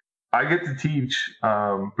say, I get to teach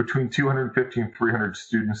between 250 and 300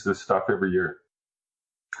 students this stuff every year.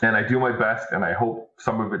 And I do my best, and I hope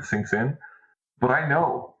some of it sinks in. But I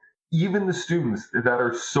know even the students that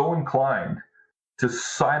are so inclined to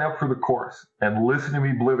sign up for the course and listen to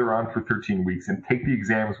me blither on for 13 weeks and take the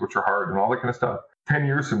exams, which are hard and all that kind of stuff, 10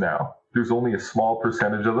 years from now, there's only a small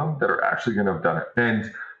percentage of them that are actually going to have done it.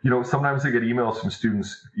 And sometimes I get emails from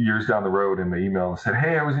students years down the road, and they email and said,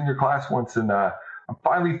 hey, I was in your class once, and I'm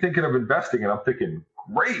finally thinking of investing. And I'm thinking,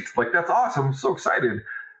 great, like, that's awesome. I'm so excited.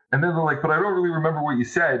 And then they're like, but I don't really remember what you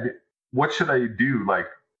said. What should I do? Like,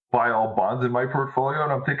 buy all bonds in my portfolio?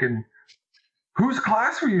 And I'm thinking, whose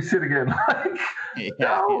class were you sitting in?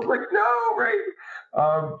 No, right?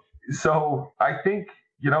 So I think,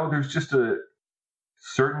 there's just a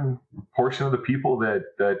certain portion of the people that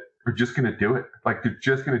are just going to do it. Like, they're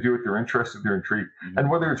just going to do it. They're interested. They're intrigued. Mm-hmm. And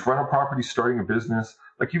whether it's rental property, starting a business,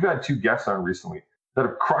 like you've had 2 guests on recently that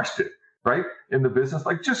have crushed it, right? In the business,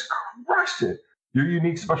 like just crushed it. You're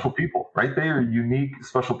unique, special people, right? They are unique,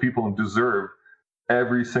 special people and deserve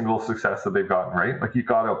every single success that they've gotten, right? Like, you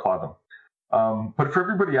got to applaud them. But for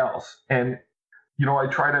everybody else, and, I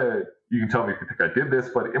try to, you can tell me if you think I did this,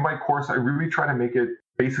 but in my course, I really try to make it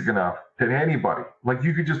basic enough that anybody, like,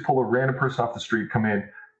 you could just pull a random person off the street, come in,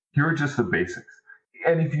 here are just the basics.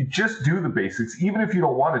 And if you just do the basics, even if you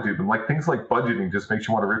don't want to do them, like things like budgeting just makes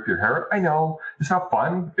you want to rip your hair out. I know it's not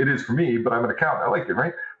fun. It is for me, but I'm an accountant. I like it,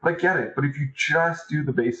 right? But I get it. But if you just do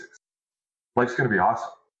the basics, life's going to be awesome,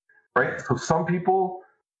 right? So some people,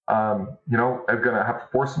 are going to have to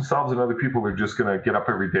force themselves, and other people are just going to get up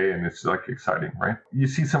every day, and it's like exciting, right? You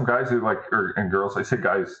see some guys who and girls, I say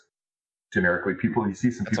guys generically, people, you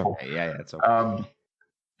see some That's people. Okay. Yeah, it's okay.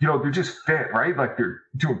 They're just fit, right? Like, they're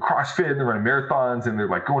doing CrossFit and they're running marathons and they're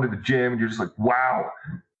like going to the gym, and you're just like, wow.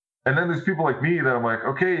 And then there's people like me that I'm like,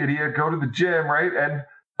 okay, idiot, go to the gym, right? And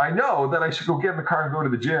I know that I should go get in the car and go to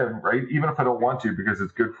the gym, right? Even if I don't want to, because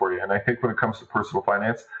it's good for you. And I think when it comes to personal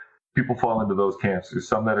finance, people fall into those camps. There's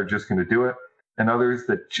some that are just going to do it, and others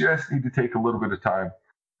that just need to take a little bit of time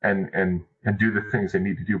and do the things they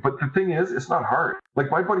need to do. But the thing is, it's not hard. Like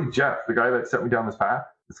my buddy Jeff, the guy that set me down this path,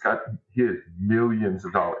 he has millions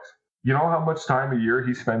of dollars. You know how much time a year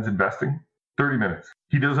he spends investing? 30 minutes.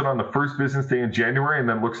 He does it on the first business day in January and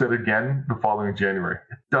then looks at it again the following January.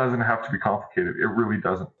 It doesn't have to be complicated. It really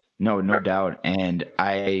doesn't. No doubt. And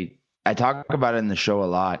I talk about it in the show a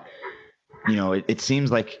lot. It seems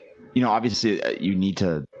like, obviously you need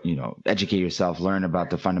to, educate yourself, learn about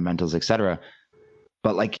the fundamentals, etc.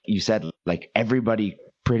 But like you said, like everybody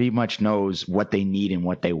pretty much knows what they need and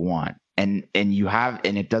what they want. And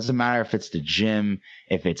it doesn't matter if it's the gym,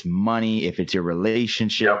 if it's money, if it's your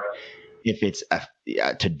relationship, if it's a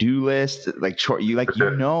to-do list, like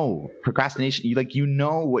procrastination, you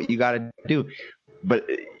know what you got to do, but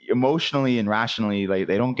emotionally and rationally, like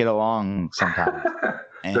they don't get along sometimes.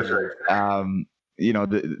 And, that's right.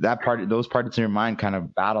 Those parts in your mind kind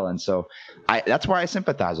of battle. And so that's where I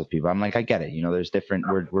sympathize with people. I'm like, I get it. There's different,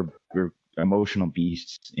 we're emotional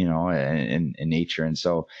beasts, in nature. And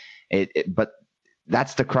so but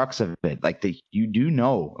that's the crux of it. Like you do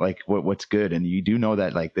know like what's good, and you do know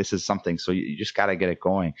that like this is something. So you just got to get it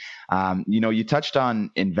going. You touched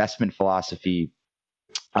on investment philosophy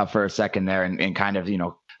for a second there, and kind of,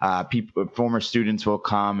 people, former students will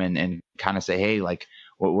come and kind of say, hey, like,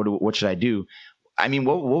 what should I do? I mean,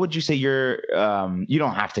 what would you say you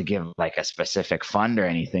don't have to give like a specific fund or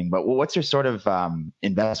anything, but what's your sort of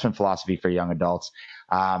investment philosophy for young adults?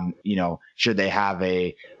 Should they have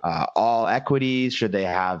all equities? Should they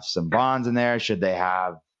have some bonds in there? Should they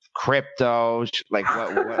have crypto? Like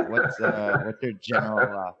what's their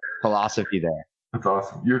general philosophy there? That's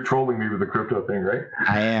awesome. You're trolling me with the crypto thing, right?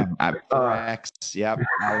 I am. Forex. Yep.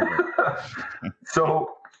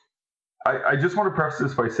 So I just want to preface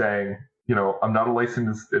this by saying, I'm not a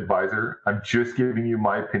licensed advisor. I'm just giving you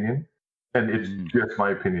my opinion, and it's just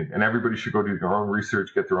my opinion. And everybody should go do their own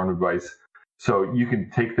research, get their own advice. So you can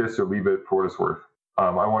take this or leave it for what it's worth.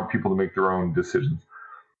 I want people to make their own decisions.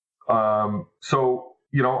 I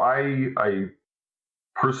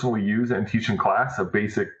personally use and teach in class a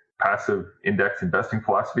basic passive index investing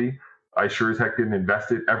philosophy. I sure as heck didn't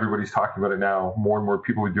invest it. Everybody's talking about it now. More and more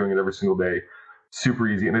people are doing it every single day. super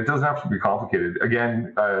easy, and it doesn't have to be complicated.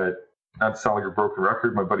 Again, not to sound like a broken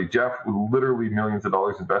record, my buddy Jeff, with literally millions of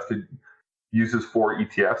dollars invested, uses 4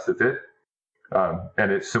 ETFs. That's it.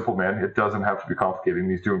 And it's simple, man. It doesn't have to be complicated.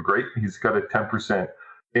 And he's doing great. He's got a 10%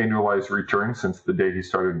 annualized return since the day he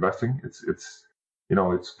started investing. It's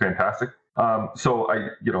fantastic. So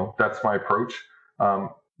that's my approach,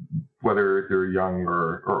 whether they're young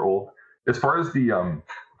or old. As far as the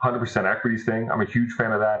 100% equities thing, I'm a huge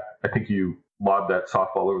fan of that. I think you lobbed that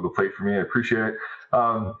softball over the plate for me. I appreciate it.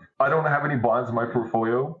 I don't have any bonds in my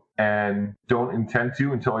portfolio and don't intend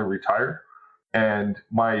to until I retire. And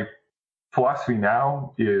my philosophy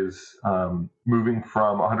now is moving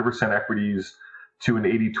from 100% equities to an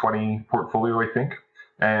 80-20 portfolio, I think.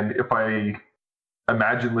 And if I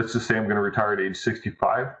imagine, let's just say I'm going to retire at age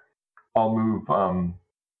 65, I'll move,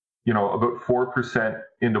 about 4%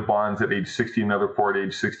 into bonds at age 60, another 4 at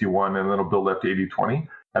age 61, and then I'll build up to 80-20.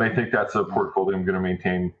 And I think that's a portfolio I'm going to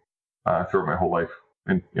maintain throughout my whole life.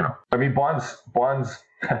 And, bonds,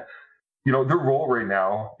 their role right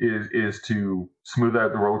now is to smooth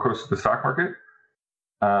out the roller coaster of the stock market.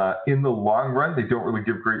 In the long run, they don't really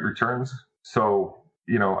give great returns. So,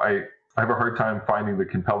 I have a hard time finding the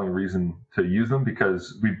compelling reason to use them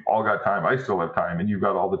because we've all got time. I still have time, and you've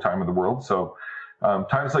got all the time in the world. So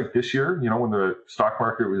times like this year, when the stock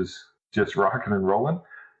market was just rocking and rolling,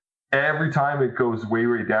 every time it goes way,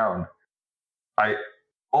 way down, I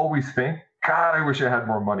always think, God, I wish I had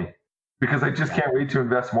more money because I just can't wait to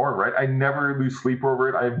invest more, right? I never lose sleep over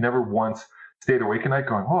it. I've never once stayed awake at night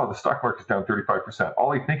going, oh, the stock market's down 35%.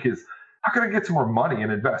 All I think is, how can I get some more money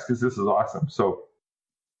and invest? Because this is awesome. So,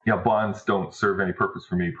 bonds don't serve any purpose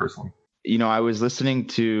for me personally. I was listening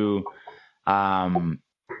to,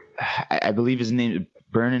 I believe his name is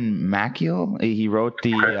Vernon Maciel. He wrote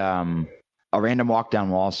A Random Walk Down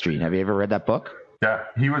Wall Street. Have you ever read that book? Yeah,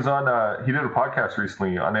 he was on. He did a podcast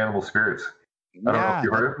recently on animal spirits. I don't know if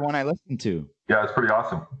you heard it. That's the one I listened to. Yeah, it's pretty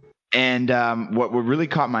awesome. And what really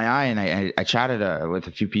caught my eye, and I chatted with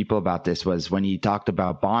a few people about this, was when he talked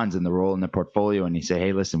about bonds and the role in the portfolio, and he said,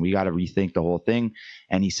 "Hey, listen, we got to rethink the whole thing."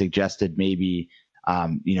 And he suggested maybe,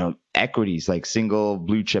 equities, like single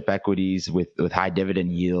blue chip equities with high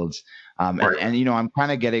dividend yields. Right. And I'm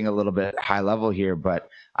kind of getting a little bit high level here, but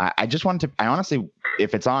I just wanted to, I honestly,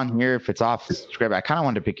 if it's on here, if it's off script, I kind of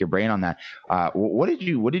wanted to pick your brain on that. What did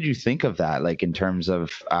you think of that? Like in terms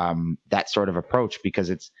of that sort of approach, because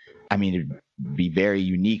it'd be very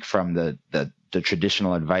unique from the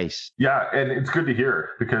traditional advice. Yeah. And it's good to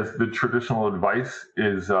hear because the traditional advice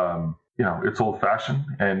is, it's old fashioned,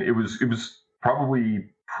 and it was probably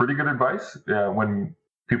pretty good advice when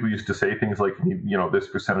people used to say things like, this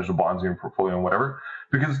percentage of bonds in your portfolio and whatever,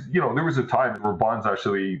 because, there was a time where bonds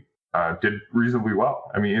actually did reasonably well.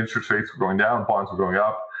 I mean, interest rates were going down, bonds were going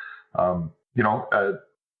up.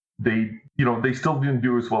 They still didn't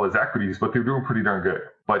do as well as equities, but they're doing pretty darn good.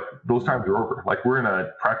 But those times are over. Like, we're in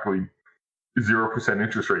a practically 0%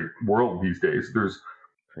 interest rate world these days. There's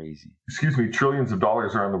trillions of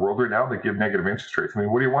dollars around the world right now that give negative interest rates. I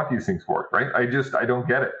mean, what do you want these things for, right? I don't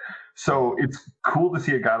get it. So it's cool to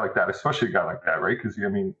see a guy like that, especially a guy like that, right? Because,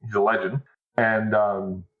 he's a legend, and,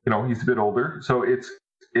 he's a bit older. So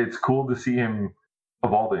it's cool to see him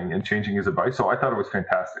evolving and changing his advice. So I thought it was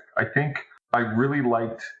fantastic. I think I really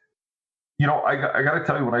liked, I got to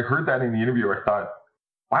tell you, when I heard that in the interview, I thought,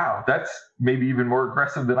 wow, that's maybe even more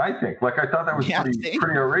aggressive than I think. Like, I thought that was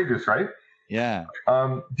pretty outrageous, right? Yeah.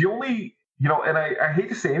 The only, and I hate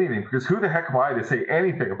to say anything because who the heck am I to say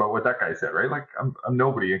anything about what that guy said, right? Like, I'm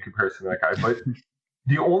nobody in comparison to that guy. But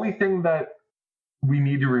the only thing that we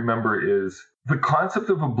need to remember is the concept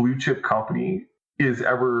of a blue chip company is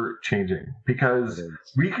ever changing, because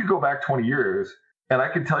we could go back 20 years and I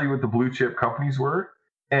could tell you what the blue chip companies were,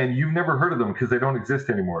 and you've never heard of them because they don't exist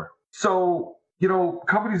anymore. So,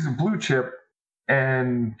 companies are blue chip,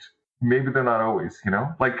 and maybe they're not always,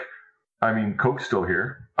 Coke's still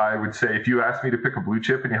here. I would say if you asked me to pick a blue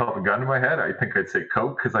chip and you held a gun to my head, I think I'd say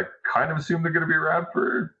Coke, because I kind of assume they're going to be around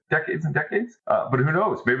for decades and decades. But who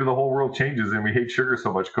knows? Maybe the whole world changes and we hate sugar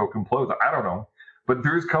so much Coke implodes. I don't know. But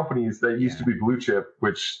there's companies that used to be blue chip,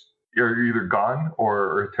 which are either gone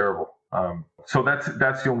or are terrible. So that's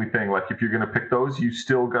the only thing. Like, if you're going to pick those, you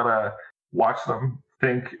still got to watch them,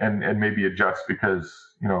 think, and maybe adjust, because,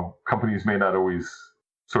 companies may not always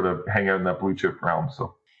sort of hang out in that blue chip realm.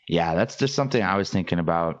 So. Yeah, that's just something I was thinking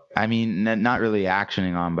about. I mean, not really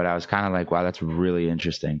actioning on, but I was kind of like, wow, that's really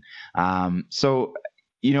interesting. So,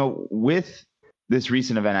 with this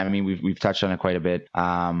recent event, I mean, we've touched on it quite a bit.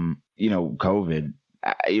 COVID,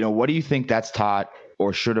 what do you think that's taught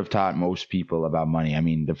or should have taught most people about money? I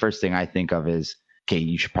mean, the first thing I think of is okay,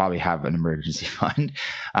 you should probably have an emergency fund.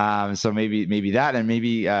 So maybe that, and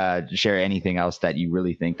maybe share anything else that you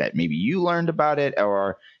really think that maybe you learned about it,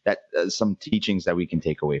 or that some teachings that we can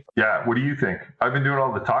take away from. Yeah. What do you think? I've been doing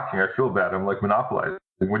all the talking. I feel bad. I'm like monopolizing.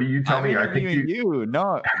 What do you tell me? I think you.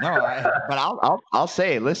 No. But I'll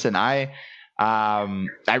say, listen, I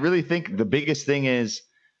really think the biggest thing is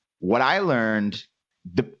what I learned.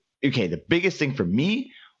 The biggest thing for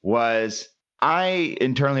me was I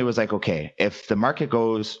internally was like, okay, if the market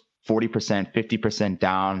goes 40%, 50%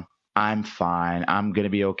 down, I'm fine. I'm going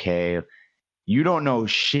to be okay. You don't know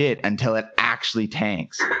shit until it actually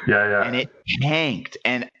tanks. Yeah. And it tanked.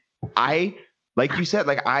 And like you said,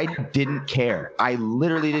 like I didn't care. I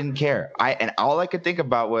literally didn't care. And all I could think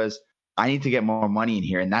about was I need to get more money in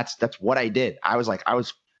here. And that's what I did. I was like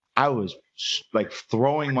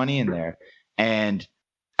throwing money in there, and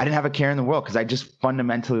I didn't have a care in the world because I just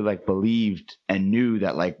fundamentally like believed and knew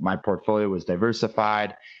that like my portfolio was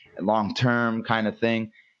diversified, long term kind of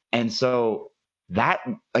thing. And so that,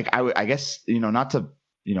 like, I guess, not to,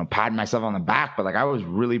 pat myself on the back, but like I was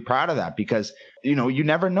really proud of that because, you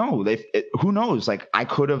never know. Who knows? Like it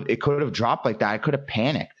could have dropped like that. I could have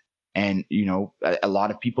panicked. And, a lot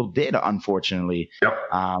of people did, unfortunately. Yep.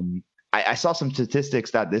 I saw some statistics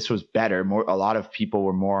that this was better. A lot of people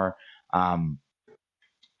were more,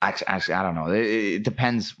 actually, I don't know. It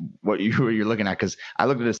depends what you're looking at. Cause I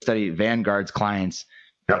looked at a study, Vanguard's clients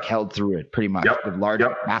like held through it pretty much,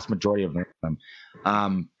 the vast majority of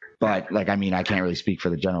them. But like, I mean, I can't really speak for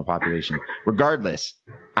the general population. Regardless,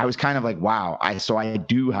 I was kind of like, wow, so I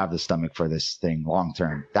do have the stomach for this thing long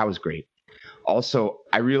term. That was great. Also,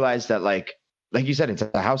 I realized that like you said, it's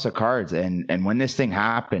a house of cards. And when this thing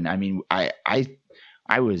happened, I mean, I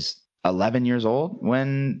was 11 years old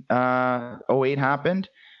when 08 happened,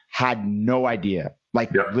 had no idea.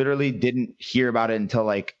 Like literally didn't hear about it until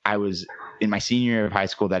like I was in my senior year of high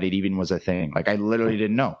school that it even was a thing. Like I literally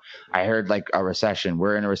didn't know. I heard like a recession.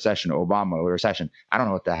 We're in a recession. Obama, a recession. I don't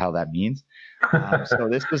know what the hell that means. So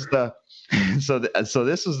this was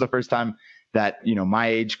this was the first time that, my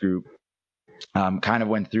age group kind of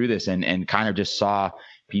went through this and kind of just saw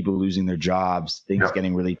people losing their jobs, things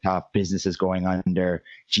getting really tough, businesses going under,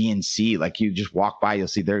 GNC, like you just walk by, you'll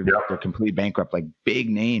see they're completely bankrupt, like big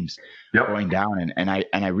names going down. And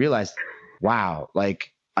I realized, wow,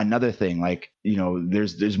 like another thing, like,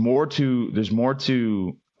 there's more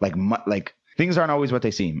to like things aren't always what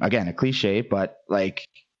they seem. Again, a cliche, but like,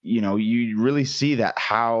 you really see that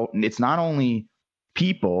how it's not only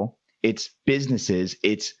people, it's businesses,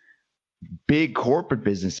 it's big corporate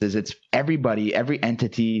businesses, it's everybody, every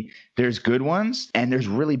entity. There's good ones and there's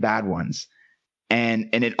really bad ones, and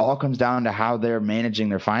it all comes down to how they're managing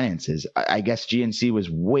their finances. I guess GNC was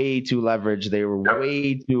way too leveraged. They were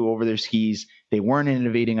way too over their skis. They weren't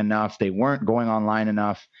innovating enough. They weren't going online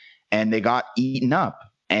enough, and they got eaten up.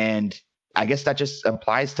 And I guess that just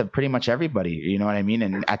applies to pretty much everybody. You know what I mean?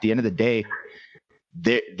 And at the end of the day,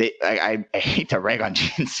 I hate to rag on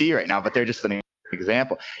GNC right now, but they're just an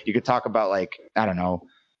example. You could talk about like, I don't know,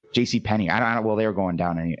 JC Penney. I don't know. Well, they were going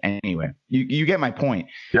down anyway. You get my point.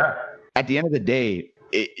 Yeah. At the end of the day,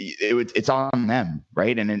 it's on them,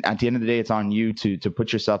 right? And at the end of the day, it's on you to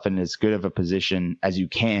put yourself in as good of a position as you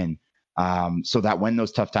can, so that when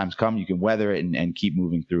those tough times come, you can weather it and keep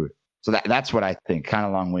moving through it. So that's what I think. Kind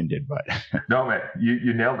of long-winded, but no, man,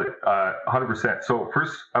 you nailed it, 100%. So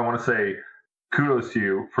first, I want to say kudos to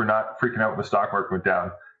you for not freaking out when the stock market went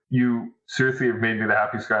down. You seriously have made me the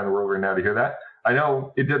happiest guy in the world right now to hear that. I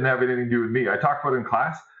know it didn't have anything to do with me. I talked about it in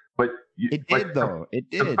class, but it did, though. It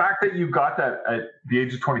did. The fact that you got that at the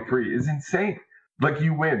age of 23 is insane. Like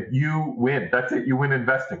you win. That's it. You win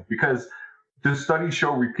investing, because the studies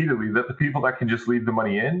show repeatedly that the people that can just leave the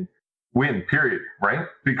money in win, period. Right?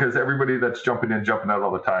 Because everybody that's jumping in, jumping out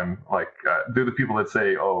all the time, like they're the people that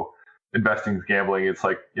say, oh, investing is gambling. It's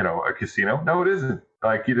like, a casino. No, it isn't.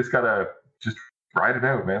 Like you just gotta just ride it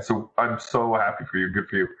out, man. So I'm so happy for you. Good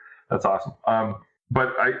for you. That's awesome. But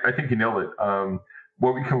I think you nailed it.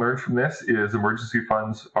 What we can learn from this is emergency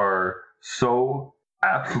funds are so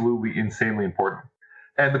absolutely insanely important.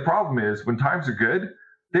 And the problem is when times are good,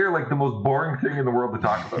 they're like the most boring thing in the world to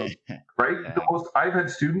talk about, right? Yeah. I've had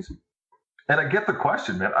students, and I get the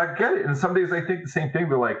question, man. I get it. And some days I think the same thing.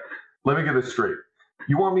 They're like, let me get this straight.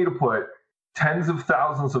 You want me to put tens of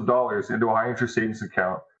thousands of dollars into a high interest savings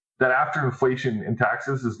account that after inflation and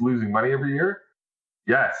taxes is losing money every year?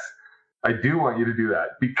 Yes, I do want you to do that,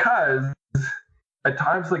 because at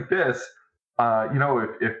times like this,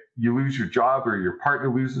 if you lose your job or your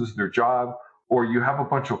partner loses their job, or you have a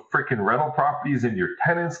bunch of freaking rental properties and your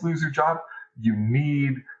tenants lose their job, you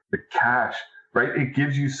need the cash right? It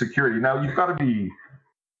gives you security. Now you've got to be,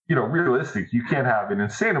 realistic. You can't have an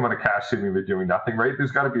insane amount of cash sitting there doing nothing, right?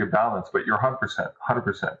 There's got to be a balance, but you're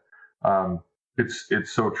 100%.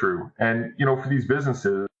 It's so true. And, for these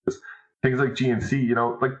businesses, things like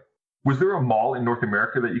GNC, like, was there a mall in North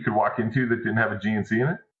America that you could walk into that didn't have a GNC in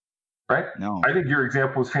it? Right? No. I think your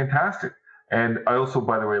example was fantastic. And I also,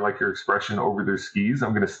 by the way, like your expression over their skis. I'm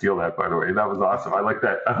going to steal that, by the way. That was awesome. I like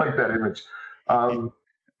that image.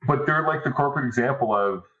 But they're like the corporate example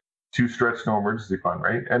of too stretched, no emergency fund,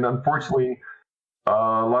 right? And unfortunately, a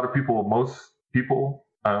lot of people, most people,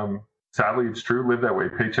 sadly, it's true, live that way,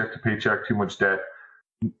 paycheck to paycheck, too much debt,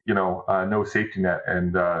 no safety net.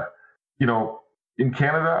 And, in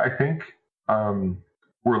Canada, I think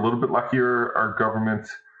we're a little bit luckier. Our government,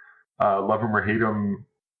 love them or hate them,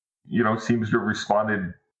 seems to have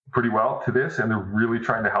responded pretty well to this. And they're really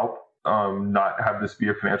trying to help not have this be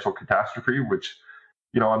a financial catastrophe, which,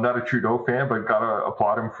 I'm not a Trudeau fan, but gotta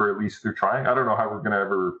applaud him for at least they're trying. I don't know how we're going to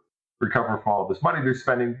ever recover from all this money they're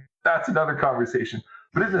spending. That's another conversation.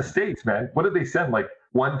 But in the States, man, what did they send? Like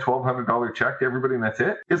 $1,200 check to everybody and that's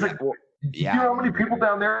it? It's like, you know how many people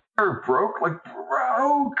down there are broke? Like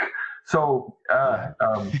broke. So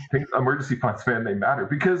emergency funds, man, they matter.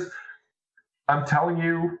 Because I'm telling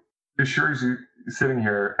you, as sure as you're sitting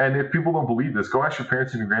here, and if people don't believe this, go ask your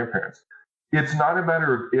parents and your grandparents. It's not a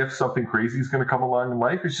matter of if something crazy is going to come along in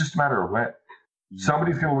life. It's just a matter of when.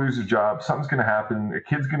 Somebody's going to lose a job. Something's going to happen. A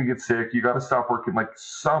kid's going to get sick. You got to stop working. Like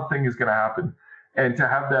something is going to happen. And to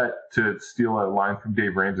have that, to steal a line from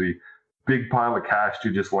Dave Ramsey, big pile of cash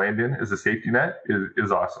to just land in as a safety net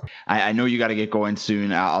is awesome. I know you got to get going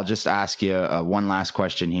soon. I'll just ask you one last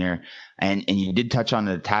question here. And you did touch on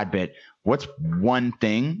it a tad bit. What's one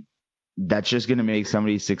thing that's just going to make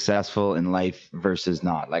somebody successful in life versus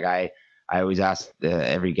not? Like I always ask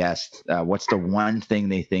every guest, what's the one thing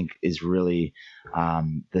they think is really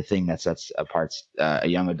the thing that sets apart a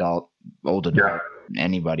young adult, old adult,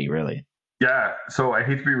 anybody really? Yeah. So I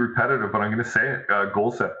hate to be repetitive, but I'm going to say it,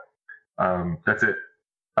 goal set. That's it.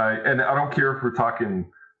 And I don't care if we're talking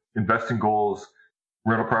investing goals,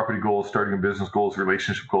 rental property goals, starting a business goals,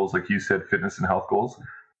 relationship goals, like you said, fitness and health goals.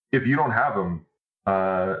 If you don't have them,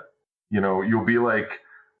 you'll be like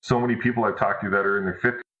so many people I've talked to that are in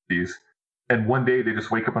their 50s. And one day they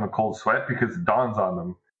just wake up in a cold sweat because it dawns on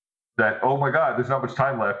them that, oh my God, there's not much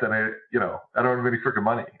time left. And I don't have any freaking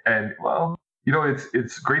money. And well,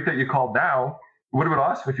 it's great that you called now. It would have been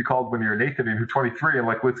awesome if you called when you're Nathan and you're 23 and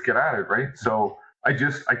like, let's get at it. Right. So I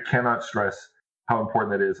cannot stress how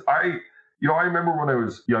important that is. I remember when I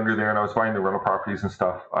was younger there and I was buying the rental properties and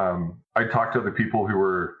stuff. I talked to other people who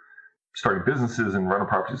were starting businesses and rental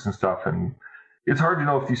properties and stuff. And it's hard to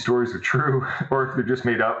know if these stories are true or if they're just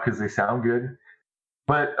made up because they sound good.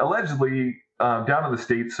 But allegedly, down in the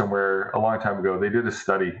States somewhere a long time ago, they did a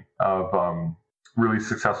study of really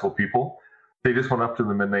successful people. They just went up to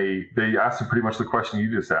them and they asked them pretty much the question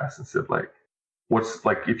you just asked and said, like, what's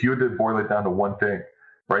like, if you had to boil it down to one thing,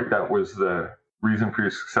 right? That was the reason for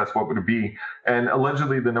your success. What would it be? And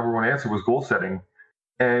allegedly the number one answer was goal setting.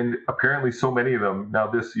 And apparently so many of them, now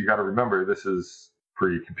this, you got to remember, this is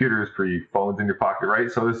pre-computers, pre-phones in your pocket,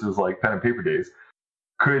 right? So this is like pen and paper days,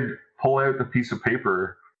 could pull out the piece of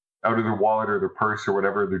paper out of their wallet or their purse or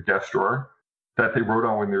whatever, their desk drawer, that they wrote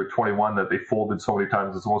on when they were 21 that they folded so many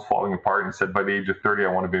times it's almost falling apart and said, by the age of 30,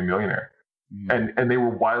 I want to be a millionaire. Mm-hmm. And they were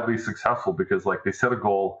wildly successful because like they set a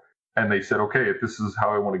goal and they said, okay, if this is how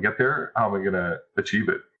I want to get there, how am I going to achieve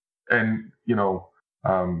it? And,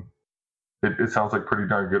 it sounds like pretty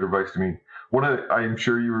darn good advice to me. I'm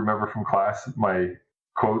sure you remember from class, my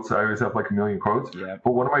quotes. I always have like a million quotes,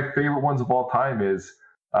 but one of my favorite ones of all time is,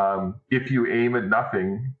 if you aim at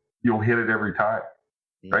nothing, you'll hit it every time.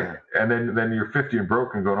 Right. And then you're 50 and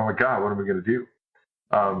broke and going, oh my God, what am I going to do?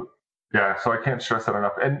 So I can't stress that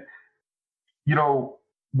enough. And,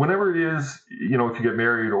 whenever it is, if you get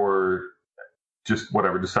married or just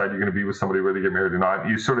whatever, decide you're going to be with somebody, whether you get married or not,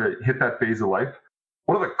 you sort of hit that phase of life.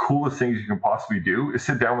 One of the coolest things you can possibly do is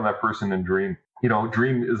sit down with that person and dream.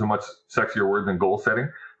 Dream is a much sexier word than goal setting,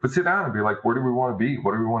 but sit down and be like, where do we want to be?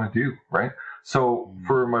 What do we want to do? Right. So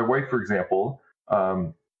for my wife, for example,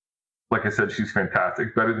 like I said, she's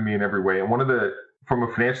fantastic, better than me in every way. And from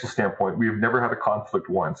a financial standpoint, we have never had a conflict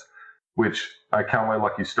once, which I count my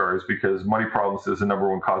lucky stars because money problems is the number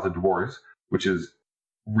one cause of divorce, which is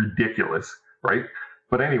ridiculous, right?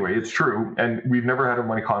 But anyway, it's true. And we've never had a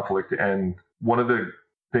money conflict. And one of the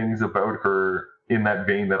things about her in that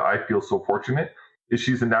vein that I feel so fortunate is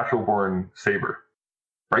she's a natural born saver,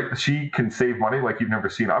 right? She can save money like you've never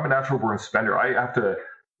seen. I'm a natural born spender. I have to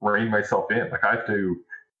rein myself in. Like I have to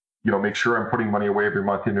make sure I'm putting money away every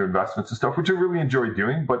month into investments and stuff, which I really enjoy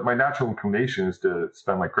doing. But my natural inclination is to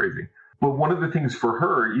spend like crazy. But one of the things for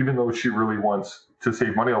her, even though she really wants to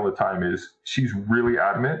save money all the time, is she's really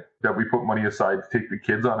adamant that we put money aside to take the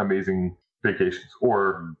kids on amazing vacations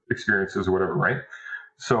or experiences or whatever, right?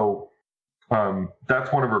 So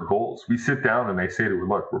that's one of our goals. We sit down and I say to her,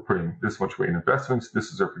 look, we're putting this much weight in investments.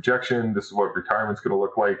 This is our projection. This is what retirement's going to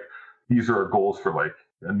look like. These are our goals for like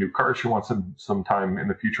a new car she wants some time in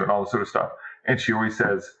the future and all this sort of stuff. And she always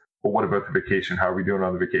says, well, what about the vacation? How are we doing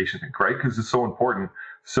on the vacation thing, right? Because it's so important.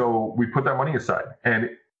 So we put that money aside. And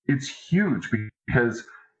it's huge because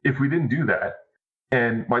if we didn't do that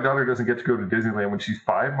and my daughter doesn't get to go to Disneyland when she's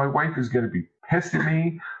 5, my wife is going to be pissed at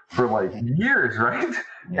me for like years, right?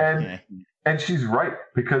 And she's right,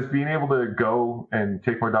 because being able to go and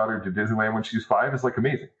take my daughter to Disneyland when she's 5 is like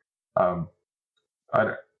amazing.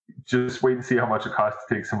 Just wait and see how much it costs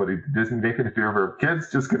to take somebody to Disney. Nathan, if you ever have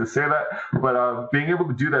kids, just going to say that. But being able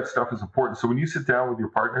to do that stuff is important. So when you sit down with your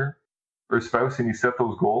partner or spouse and you set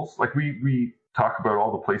those goals, like we talk about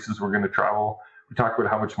all the places we're going to travel. We talk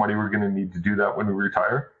about how much money we're going to need to do that when we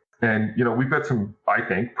retire. And, we've got some, I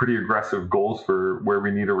think, pretty aggressive goals for where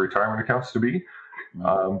we need our retirement accounts to be.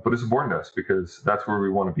 But it's important to us because that's where we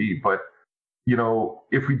want to be. But,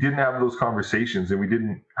 if we didn't have those conversations and we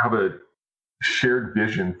didn't have a shared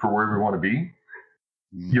vision for where we want to be,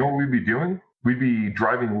 you know what we'd be doing? We'd be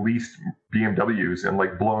driving leased BMWs and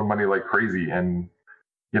like blowing money like crazy and,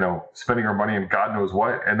 spending our money and God knows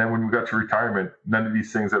what. And then when we got to retirement, none of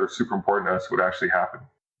these things that are super important to us would actually happen,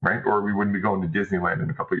 right? Or we wouldn't be going to Disneyland in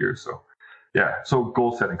a couple of years. So, yeah. So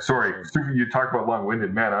goal setting. Sorry, you talk about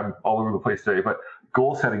long-winded, man. I'm all over the place today, but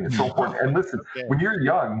goal setting is so important. And listen, when you're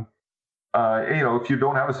young, if you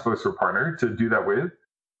don't have a spouse or partner to do that with,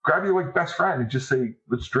 grab your like best friend and just say,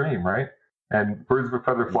 let's dream, right? And birds of a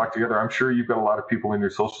feather flock together. I'm sure you've got a lot of people in your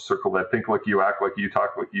social circle that think like you, act like you,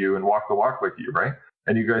 talk like you, and walk the walk like you, right?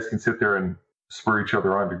 And you guys can sit there and spur each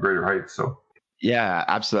other on to greater heights. So yeah,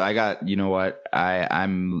 absolutely.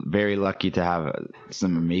 I'm very lucky to have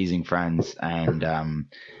some amazing friends, and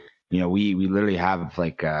we literally have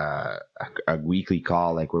like a weekly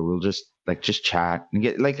call, like where we'll just chat and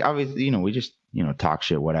get like, obviously, we just talk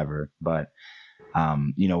shit, whatever, but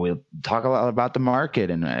we'll talk a lot about the market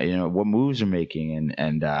and what moves we're making,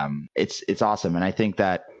 and it's awesome. And I think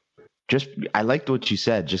that I liked what you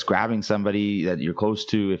said, just grabbing somebody that you're close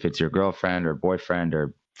to, if it's your girlfriend or boyfriend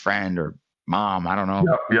or friend or mom, I don't know.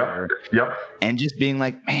 Yep. And just being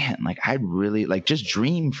like, man, like I'd really like just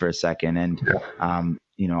dream for a second, and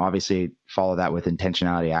obviously follow that with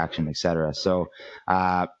intentionality, action, etc. So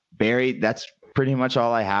Barry, that's pretty much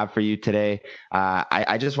all I have for you today.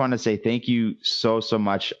 I just want to say thank you so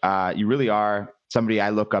much. You really are somebody I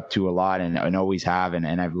look up to a lot and always have,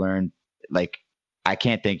 and I've learned, like, I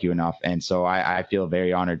can't thank you enough. And so I feel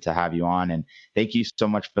very honored to have you on, and thank you so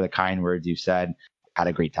much for the kind words you said. Had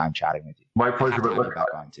a great time chatting with you. My pleasure. But look,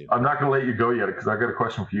 I'm not going to let you go yet because I got a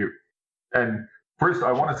question for you. And first,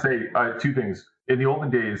 I want to say 2 things. In the olden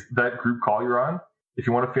days, that group call you're on, if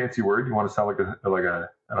you want a fancy word, you want to sound like a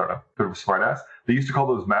I don't know, bit of a smart ass. They used to call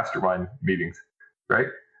those mastermind meetings, right?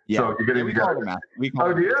 Yeah. So you're getting together.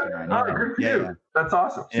 Oh, do you? Oh, good for you. Yeah. That's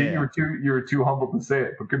awesome. See, you were too humble to say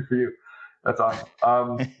it, but good for you. That's awesome.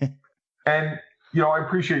 And I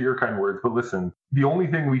appreciate your kind words, but listen, the only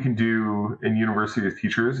thing we can do in university as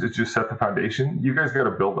teachers is just set the foundation. You guys got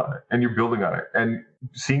to build on it, and you're building on it. And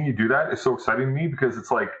seeing you do that is so exciting to me, because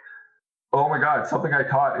it's like, oh my God, something I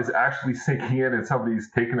taught is actually sinking in and somebody's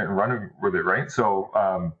taking it and running with it, right? So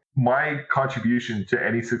my contribution to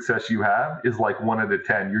any success you have is like 1 out of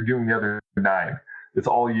 10. You're doing the other 9. It's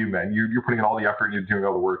all you, man. You're putting in all the effort and you're doing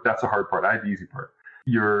all the work. That's the hard part. I had the easy part.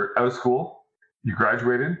 You're out of school. You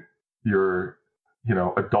graduated. You're,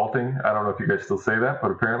 adulting. I don't know if you guys still say that,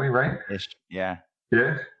 but apparently, right? Yeah.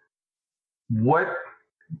 Yeah. What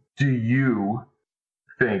do you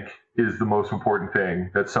think is the most important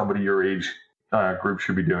thing that somebody your age group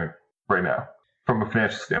should be doing right now from a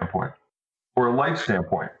financial standpoint or a life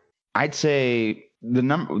standpoint? I'd say the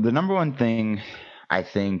number one thing, I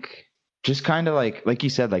think, just kind of like you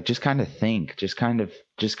said, like just kind of think, just kind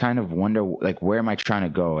of wonder, like, where am I trying to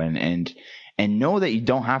go, and know that you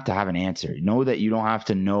don't have to have an answer. Know that you don't have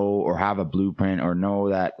to know or have a blueprint, or know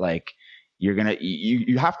that like you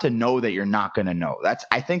have to know that you're not gonna know.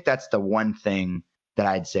 I think that's the one thing that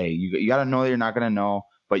I'd say. You got to know that you're not gonna know,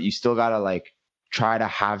 but you still gotta like try to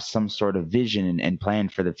have some sort of vision and plan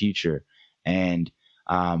for the future. And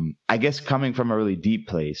I guess coming from a really deep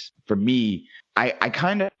place, for me, I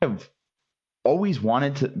kind of always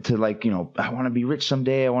wanted to like, I want to be rich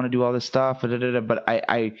someday. I want to do all this stuff, but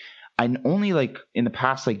I I only like in the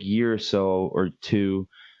past like year or so or two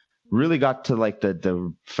really got to like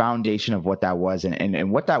the foundation of what that was.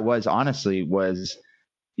 And what that was honestly was,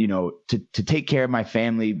 to take care of my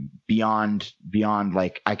family beyond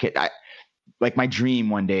like like my dream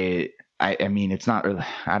one day. I mean, it's not really,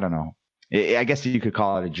 I don't know. I guess you could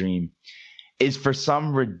call it a dream, is for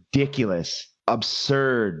some ridiculous,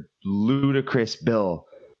 absurd, ludicrous bill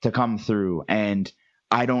to come through. And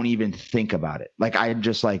I don't even think about it. Like, I'm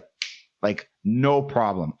just like no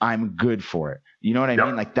problem. I'm good for it. You know what I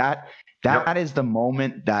mean? Like that is the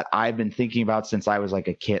moment that I've been thinking about since I was like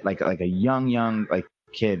a kid, like a young like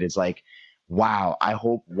kid. Is like, wow, I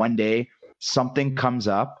hope one day something comes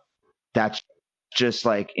up that's just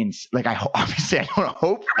like obviously I don't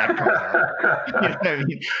hope that comes up. You know what I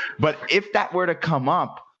mean? But if that were to come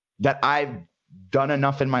up, that I've done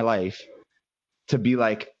enough in my life to be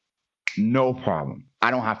like, no problem.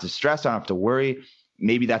 I don't have to stress. I don't have to worry.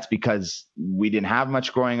 Maybe that's because we didn't have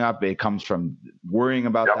much growing up. It comes from worrying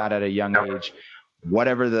about that at a young age.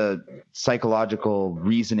 Whatever the psychological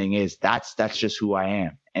reasoning is, that's just who I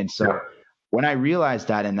am. And so when I realized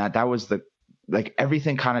that, and that was like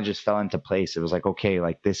everything kind of just fell into place. It was like, okay,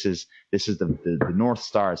 like this is the North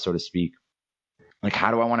Star, so to speak. Like, how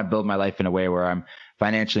do I want to build my life in a way where I'm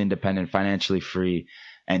financially independent, financially free,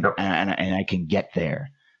 and I can get there?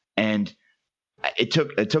 And it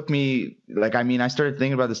took me, like, I mean, I started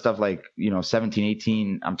thinking about this stuff like, 17,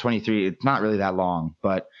 18, I'm 23. It's not really that long,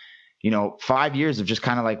 but 5 years of just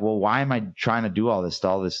kind of like, well, why am I trying to do all this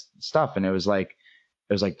stuff? And it was like,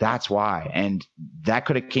 that's why. And that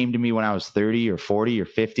could have came to me when I was 30 or 40 or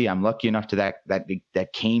 50. I'm lucky enough to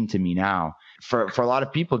that came to me now. For a lot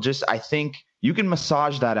of people, just, I think you can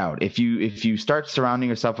massage that out. If you start surrounding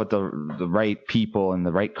yourself with the right people and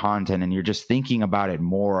the right content, and you're just thinking about it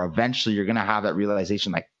more, eventually you're going to have that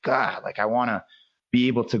realization, like, God, like I want to be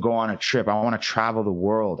able to go on a trip. I want to travel the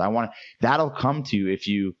world. That'll come to you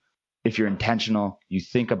if you're intentional, you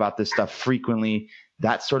think about this stuff frequently.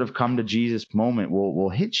 That sort of come to Jesus moment will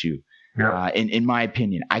hit you. In my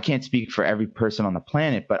opinion, I can't speak for every person on the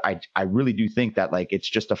planet, but I really do think that, like, it's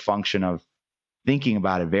just a function of thinking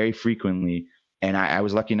about it very frequently. And I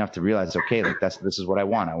was lucky enough to realize, okay, like this is what I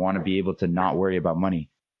want. I want to be able to not worry about money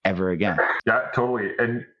ever again. Yeah, totally.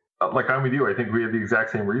 And like, I'm with you. I think we have the exact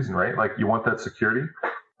same reason, right? Like, you want that security.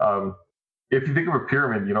 If you think of a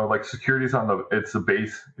pyramid, like security is it's the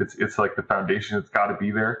base. It's like the foundation. It's got to be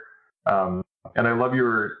there. And I love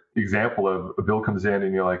your example of a bill comes in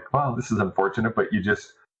and you're like, wow, this is unfortunate, but you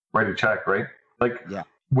just write a check, right? Like,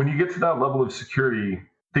 when you get to that level of security,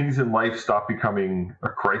 things in life stop becoming a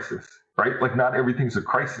crisis, right? Like, not everything's a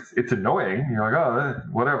crisis. It's annoying. You're like, oh,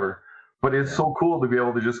 whatever. But it's so cool to be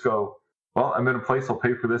able to just go, well, I'm in a place, I'll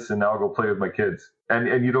pay for this, and now I'll go play with my kids.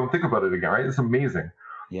 And you don't think about it again, right? It's amazing.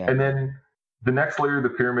 Yeah. And then the next layer of the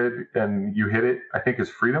pyramid, and you hit it, I think, is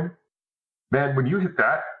freedom. Man, when you hit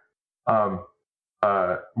that,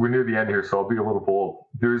 we're near the end here, so I'll be a little bold.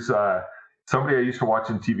 There's somebody I used to watch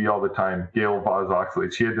on TV all the time, Gail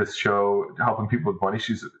Vaz-Oxlade. She had this show helping people with money.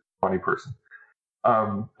 She's a funny person.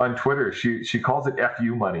 On Twitter, she calls it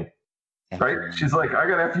FU money, right? She's like, I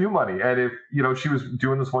got FU money. And if, she was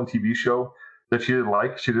doing this one TV show that she didn't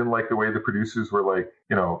like the way the producers were like,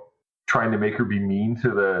 trying to make her be mean to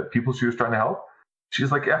the people she was trying to help.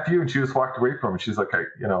 She's like, F you. And she just walked away from it. She's like,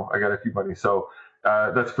 I got FU money. So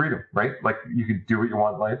that's freedom, right? Like, you can do what you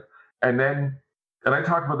want in life. And I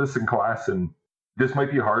talk about this in class, and this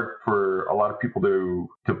might be hard for a lot of people to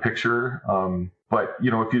picture. But,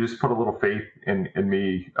 if you just put a little faith in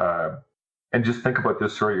me, and just think about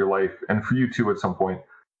this throughout your life, and for you too, at some point,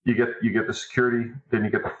 you get the security, then you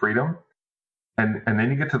get the freedom, and then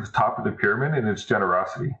you get to the top of the pyramid, and it's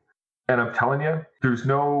generosity. And I'm telling you, there's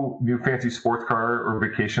no new fancy sports car or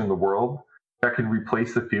vacation in the world that can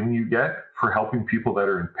replace the feeling you get for helping people that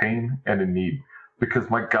are in pain and in need. Because,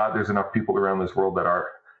 my God, there's enough people around this world that are.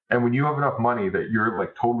 And when you have enough money that you're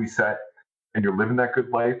like totally set and you're living that good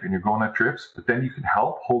life and you're going on trips, but then you can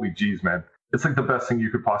help, holy geez, man. It's like the best thing you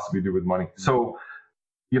could possibly do with money. So,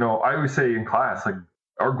 I always say in class, like,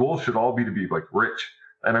 our goal should all be to be like rich.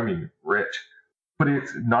 And I mean rich. But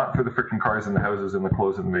it's not for the freaking cars and the houses and the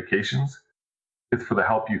clothes and the vacations. It's for the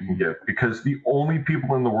help you can give. Because the only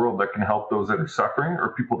people in the world that can help those that are suffering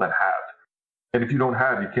are people that have. And if you don't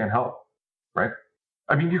have, you can't help, right?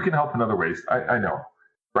 I mean, you can help in other ways. I know,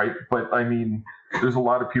 right? But I mean, there's a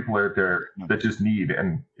lot of people out there that just need,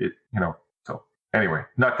 and it, so anyway,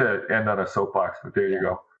 not to end on a soapbox, but there you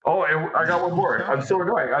go. Oh, and I got one more. I'm so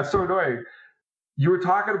annoying. You were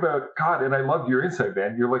talking about God, and I loved your insight,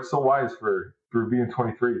 man. You're like so wise for being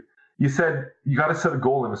 23. You said you got to set a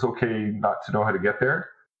goal, and it's okay not to know how to get there.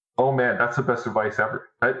 Oh man, that's the best advice ever.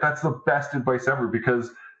 That's the best advice ever,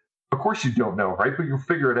 because of course you don't know, right? But you'll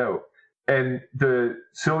figure it out. And the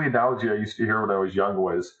silly analogy I used to hear when I was young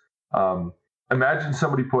was, imagine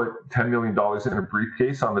somebody put $10 million in a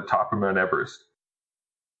briefcase on the top of Mount Everest,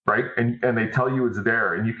 right? And they tell you it's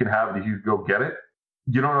there and you can have it if you go get it.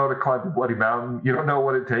 You don't know how to climb the bloody mountain. You don't know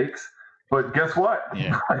what it takes. But guess what?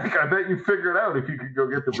 Yeah. Like, I bet you figure it out if you could go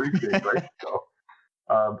get the briefcase, right?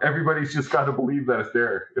 So everybody's just got to believe that it's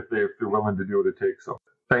there if they're willing to do what it takes. So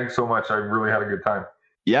thanks so much. I really had a good time.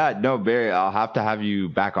 Yeah, no, Barry, I'll have to have you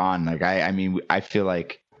back on. Like, I mean, I feel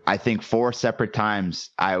like I think 4 separate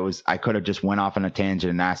times I could have just went off on a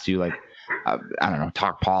tangent and asked you, like, I don't know,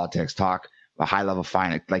 talk politics, talk a high level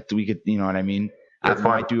finance. Like, we could, you know what I mean? That's I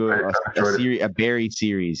fine. might do a Barry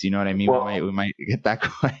series. You know what I mean? Well, we might get that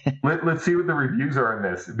going. Let's see what the reviews are in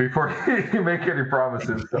this before you make any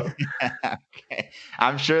promises. So. Okay.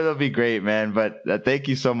 I'm sure they'll be great, man. But thank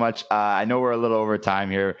you so much. I know we're a little over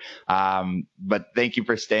time here, but thank you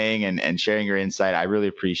for staying and sharing your insight. I really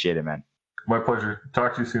appreciate it, man. My pleasure.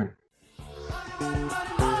 Talk to you soon.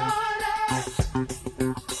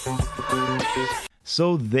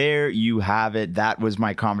 So there you have it. That was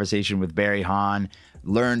my conversation with Barry Hawn.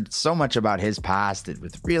 Learned so much about his past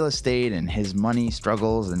with real estate and his money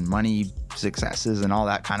struggles and money successes and all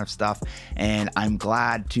that kind of stuff. And I'm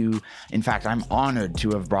glad in fact, I'm honored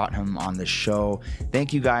to have brought him on the show.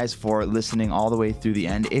 Thank you guys for listening all the way through the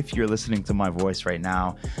end. If you're listening to my voice right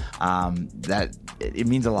now, that it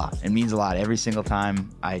means a lot. It means a lot. Every single time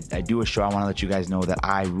I do a show, I want to let you guys know that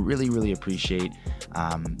I really, really appreciate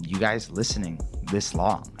you guys listening this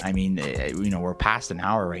long. I mean, we're past an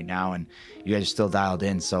hour right now and you guys are still dialed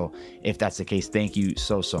in. So if that's the case, thank you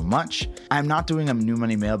so much. I'm not doing a new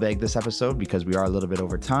money mailbag this episode because we are a little bit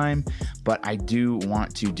over time, but I do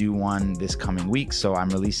want to do one this coming week. So I'm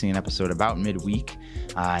releasing an episode about midweek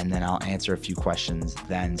and then I'll answer a few questions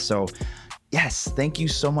then. So yes, thank you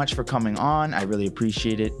so much for coming on. I really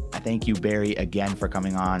appreciate it. I thank you, Barry, again for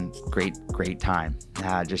coming on. Great time.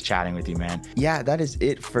 Just chatting with you, man. Yeah, that is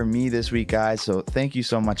it for me this week, guys. So thank you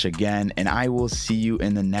so much again, and I will see you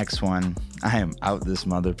in the next one. I am out this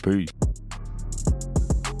mother. Peace.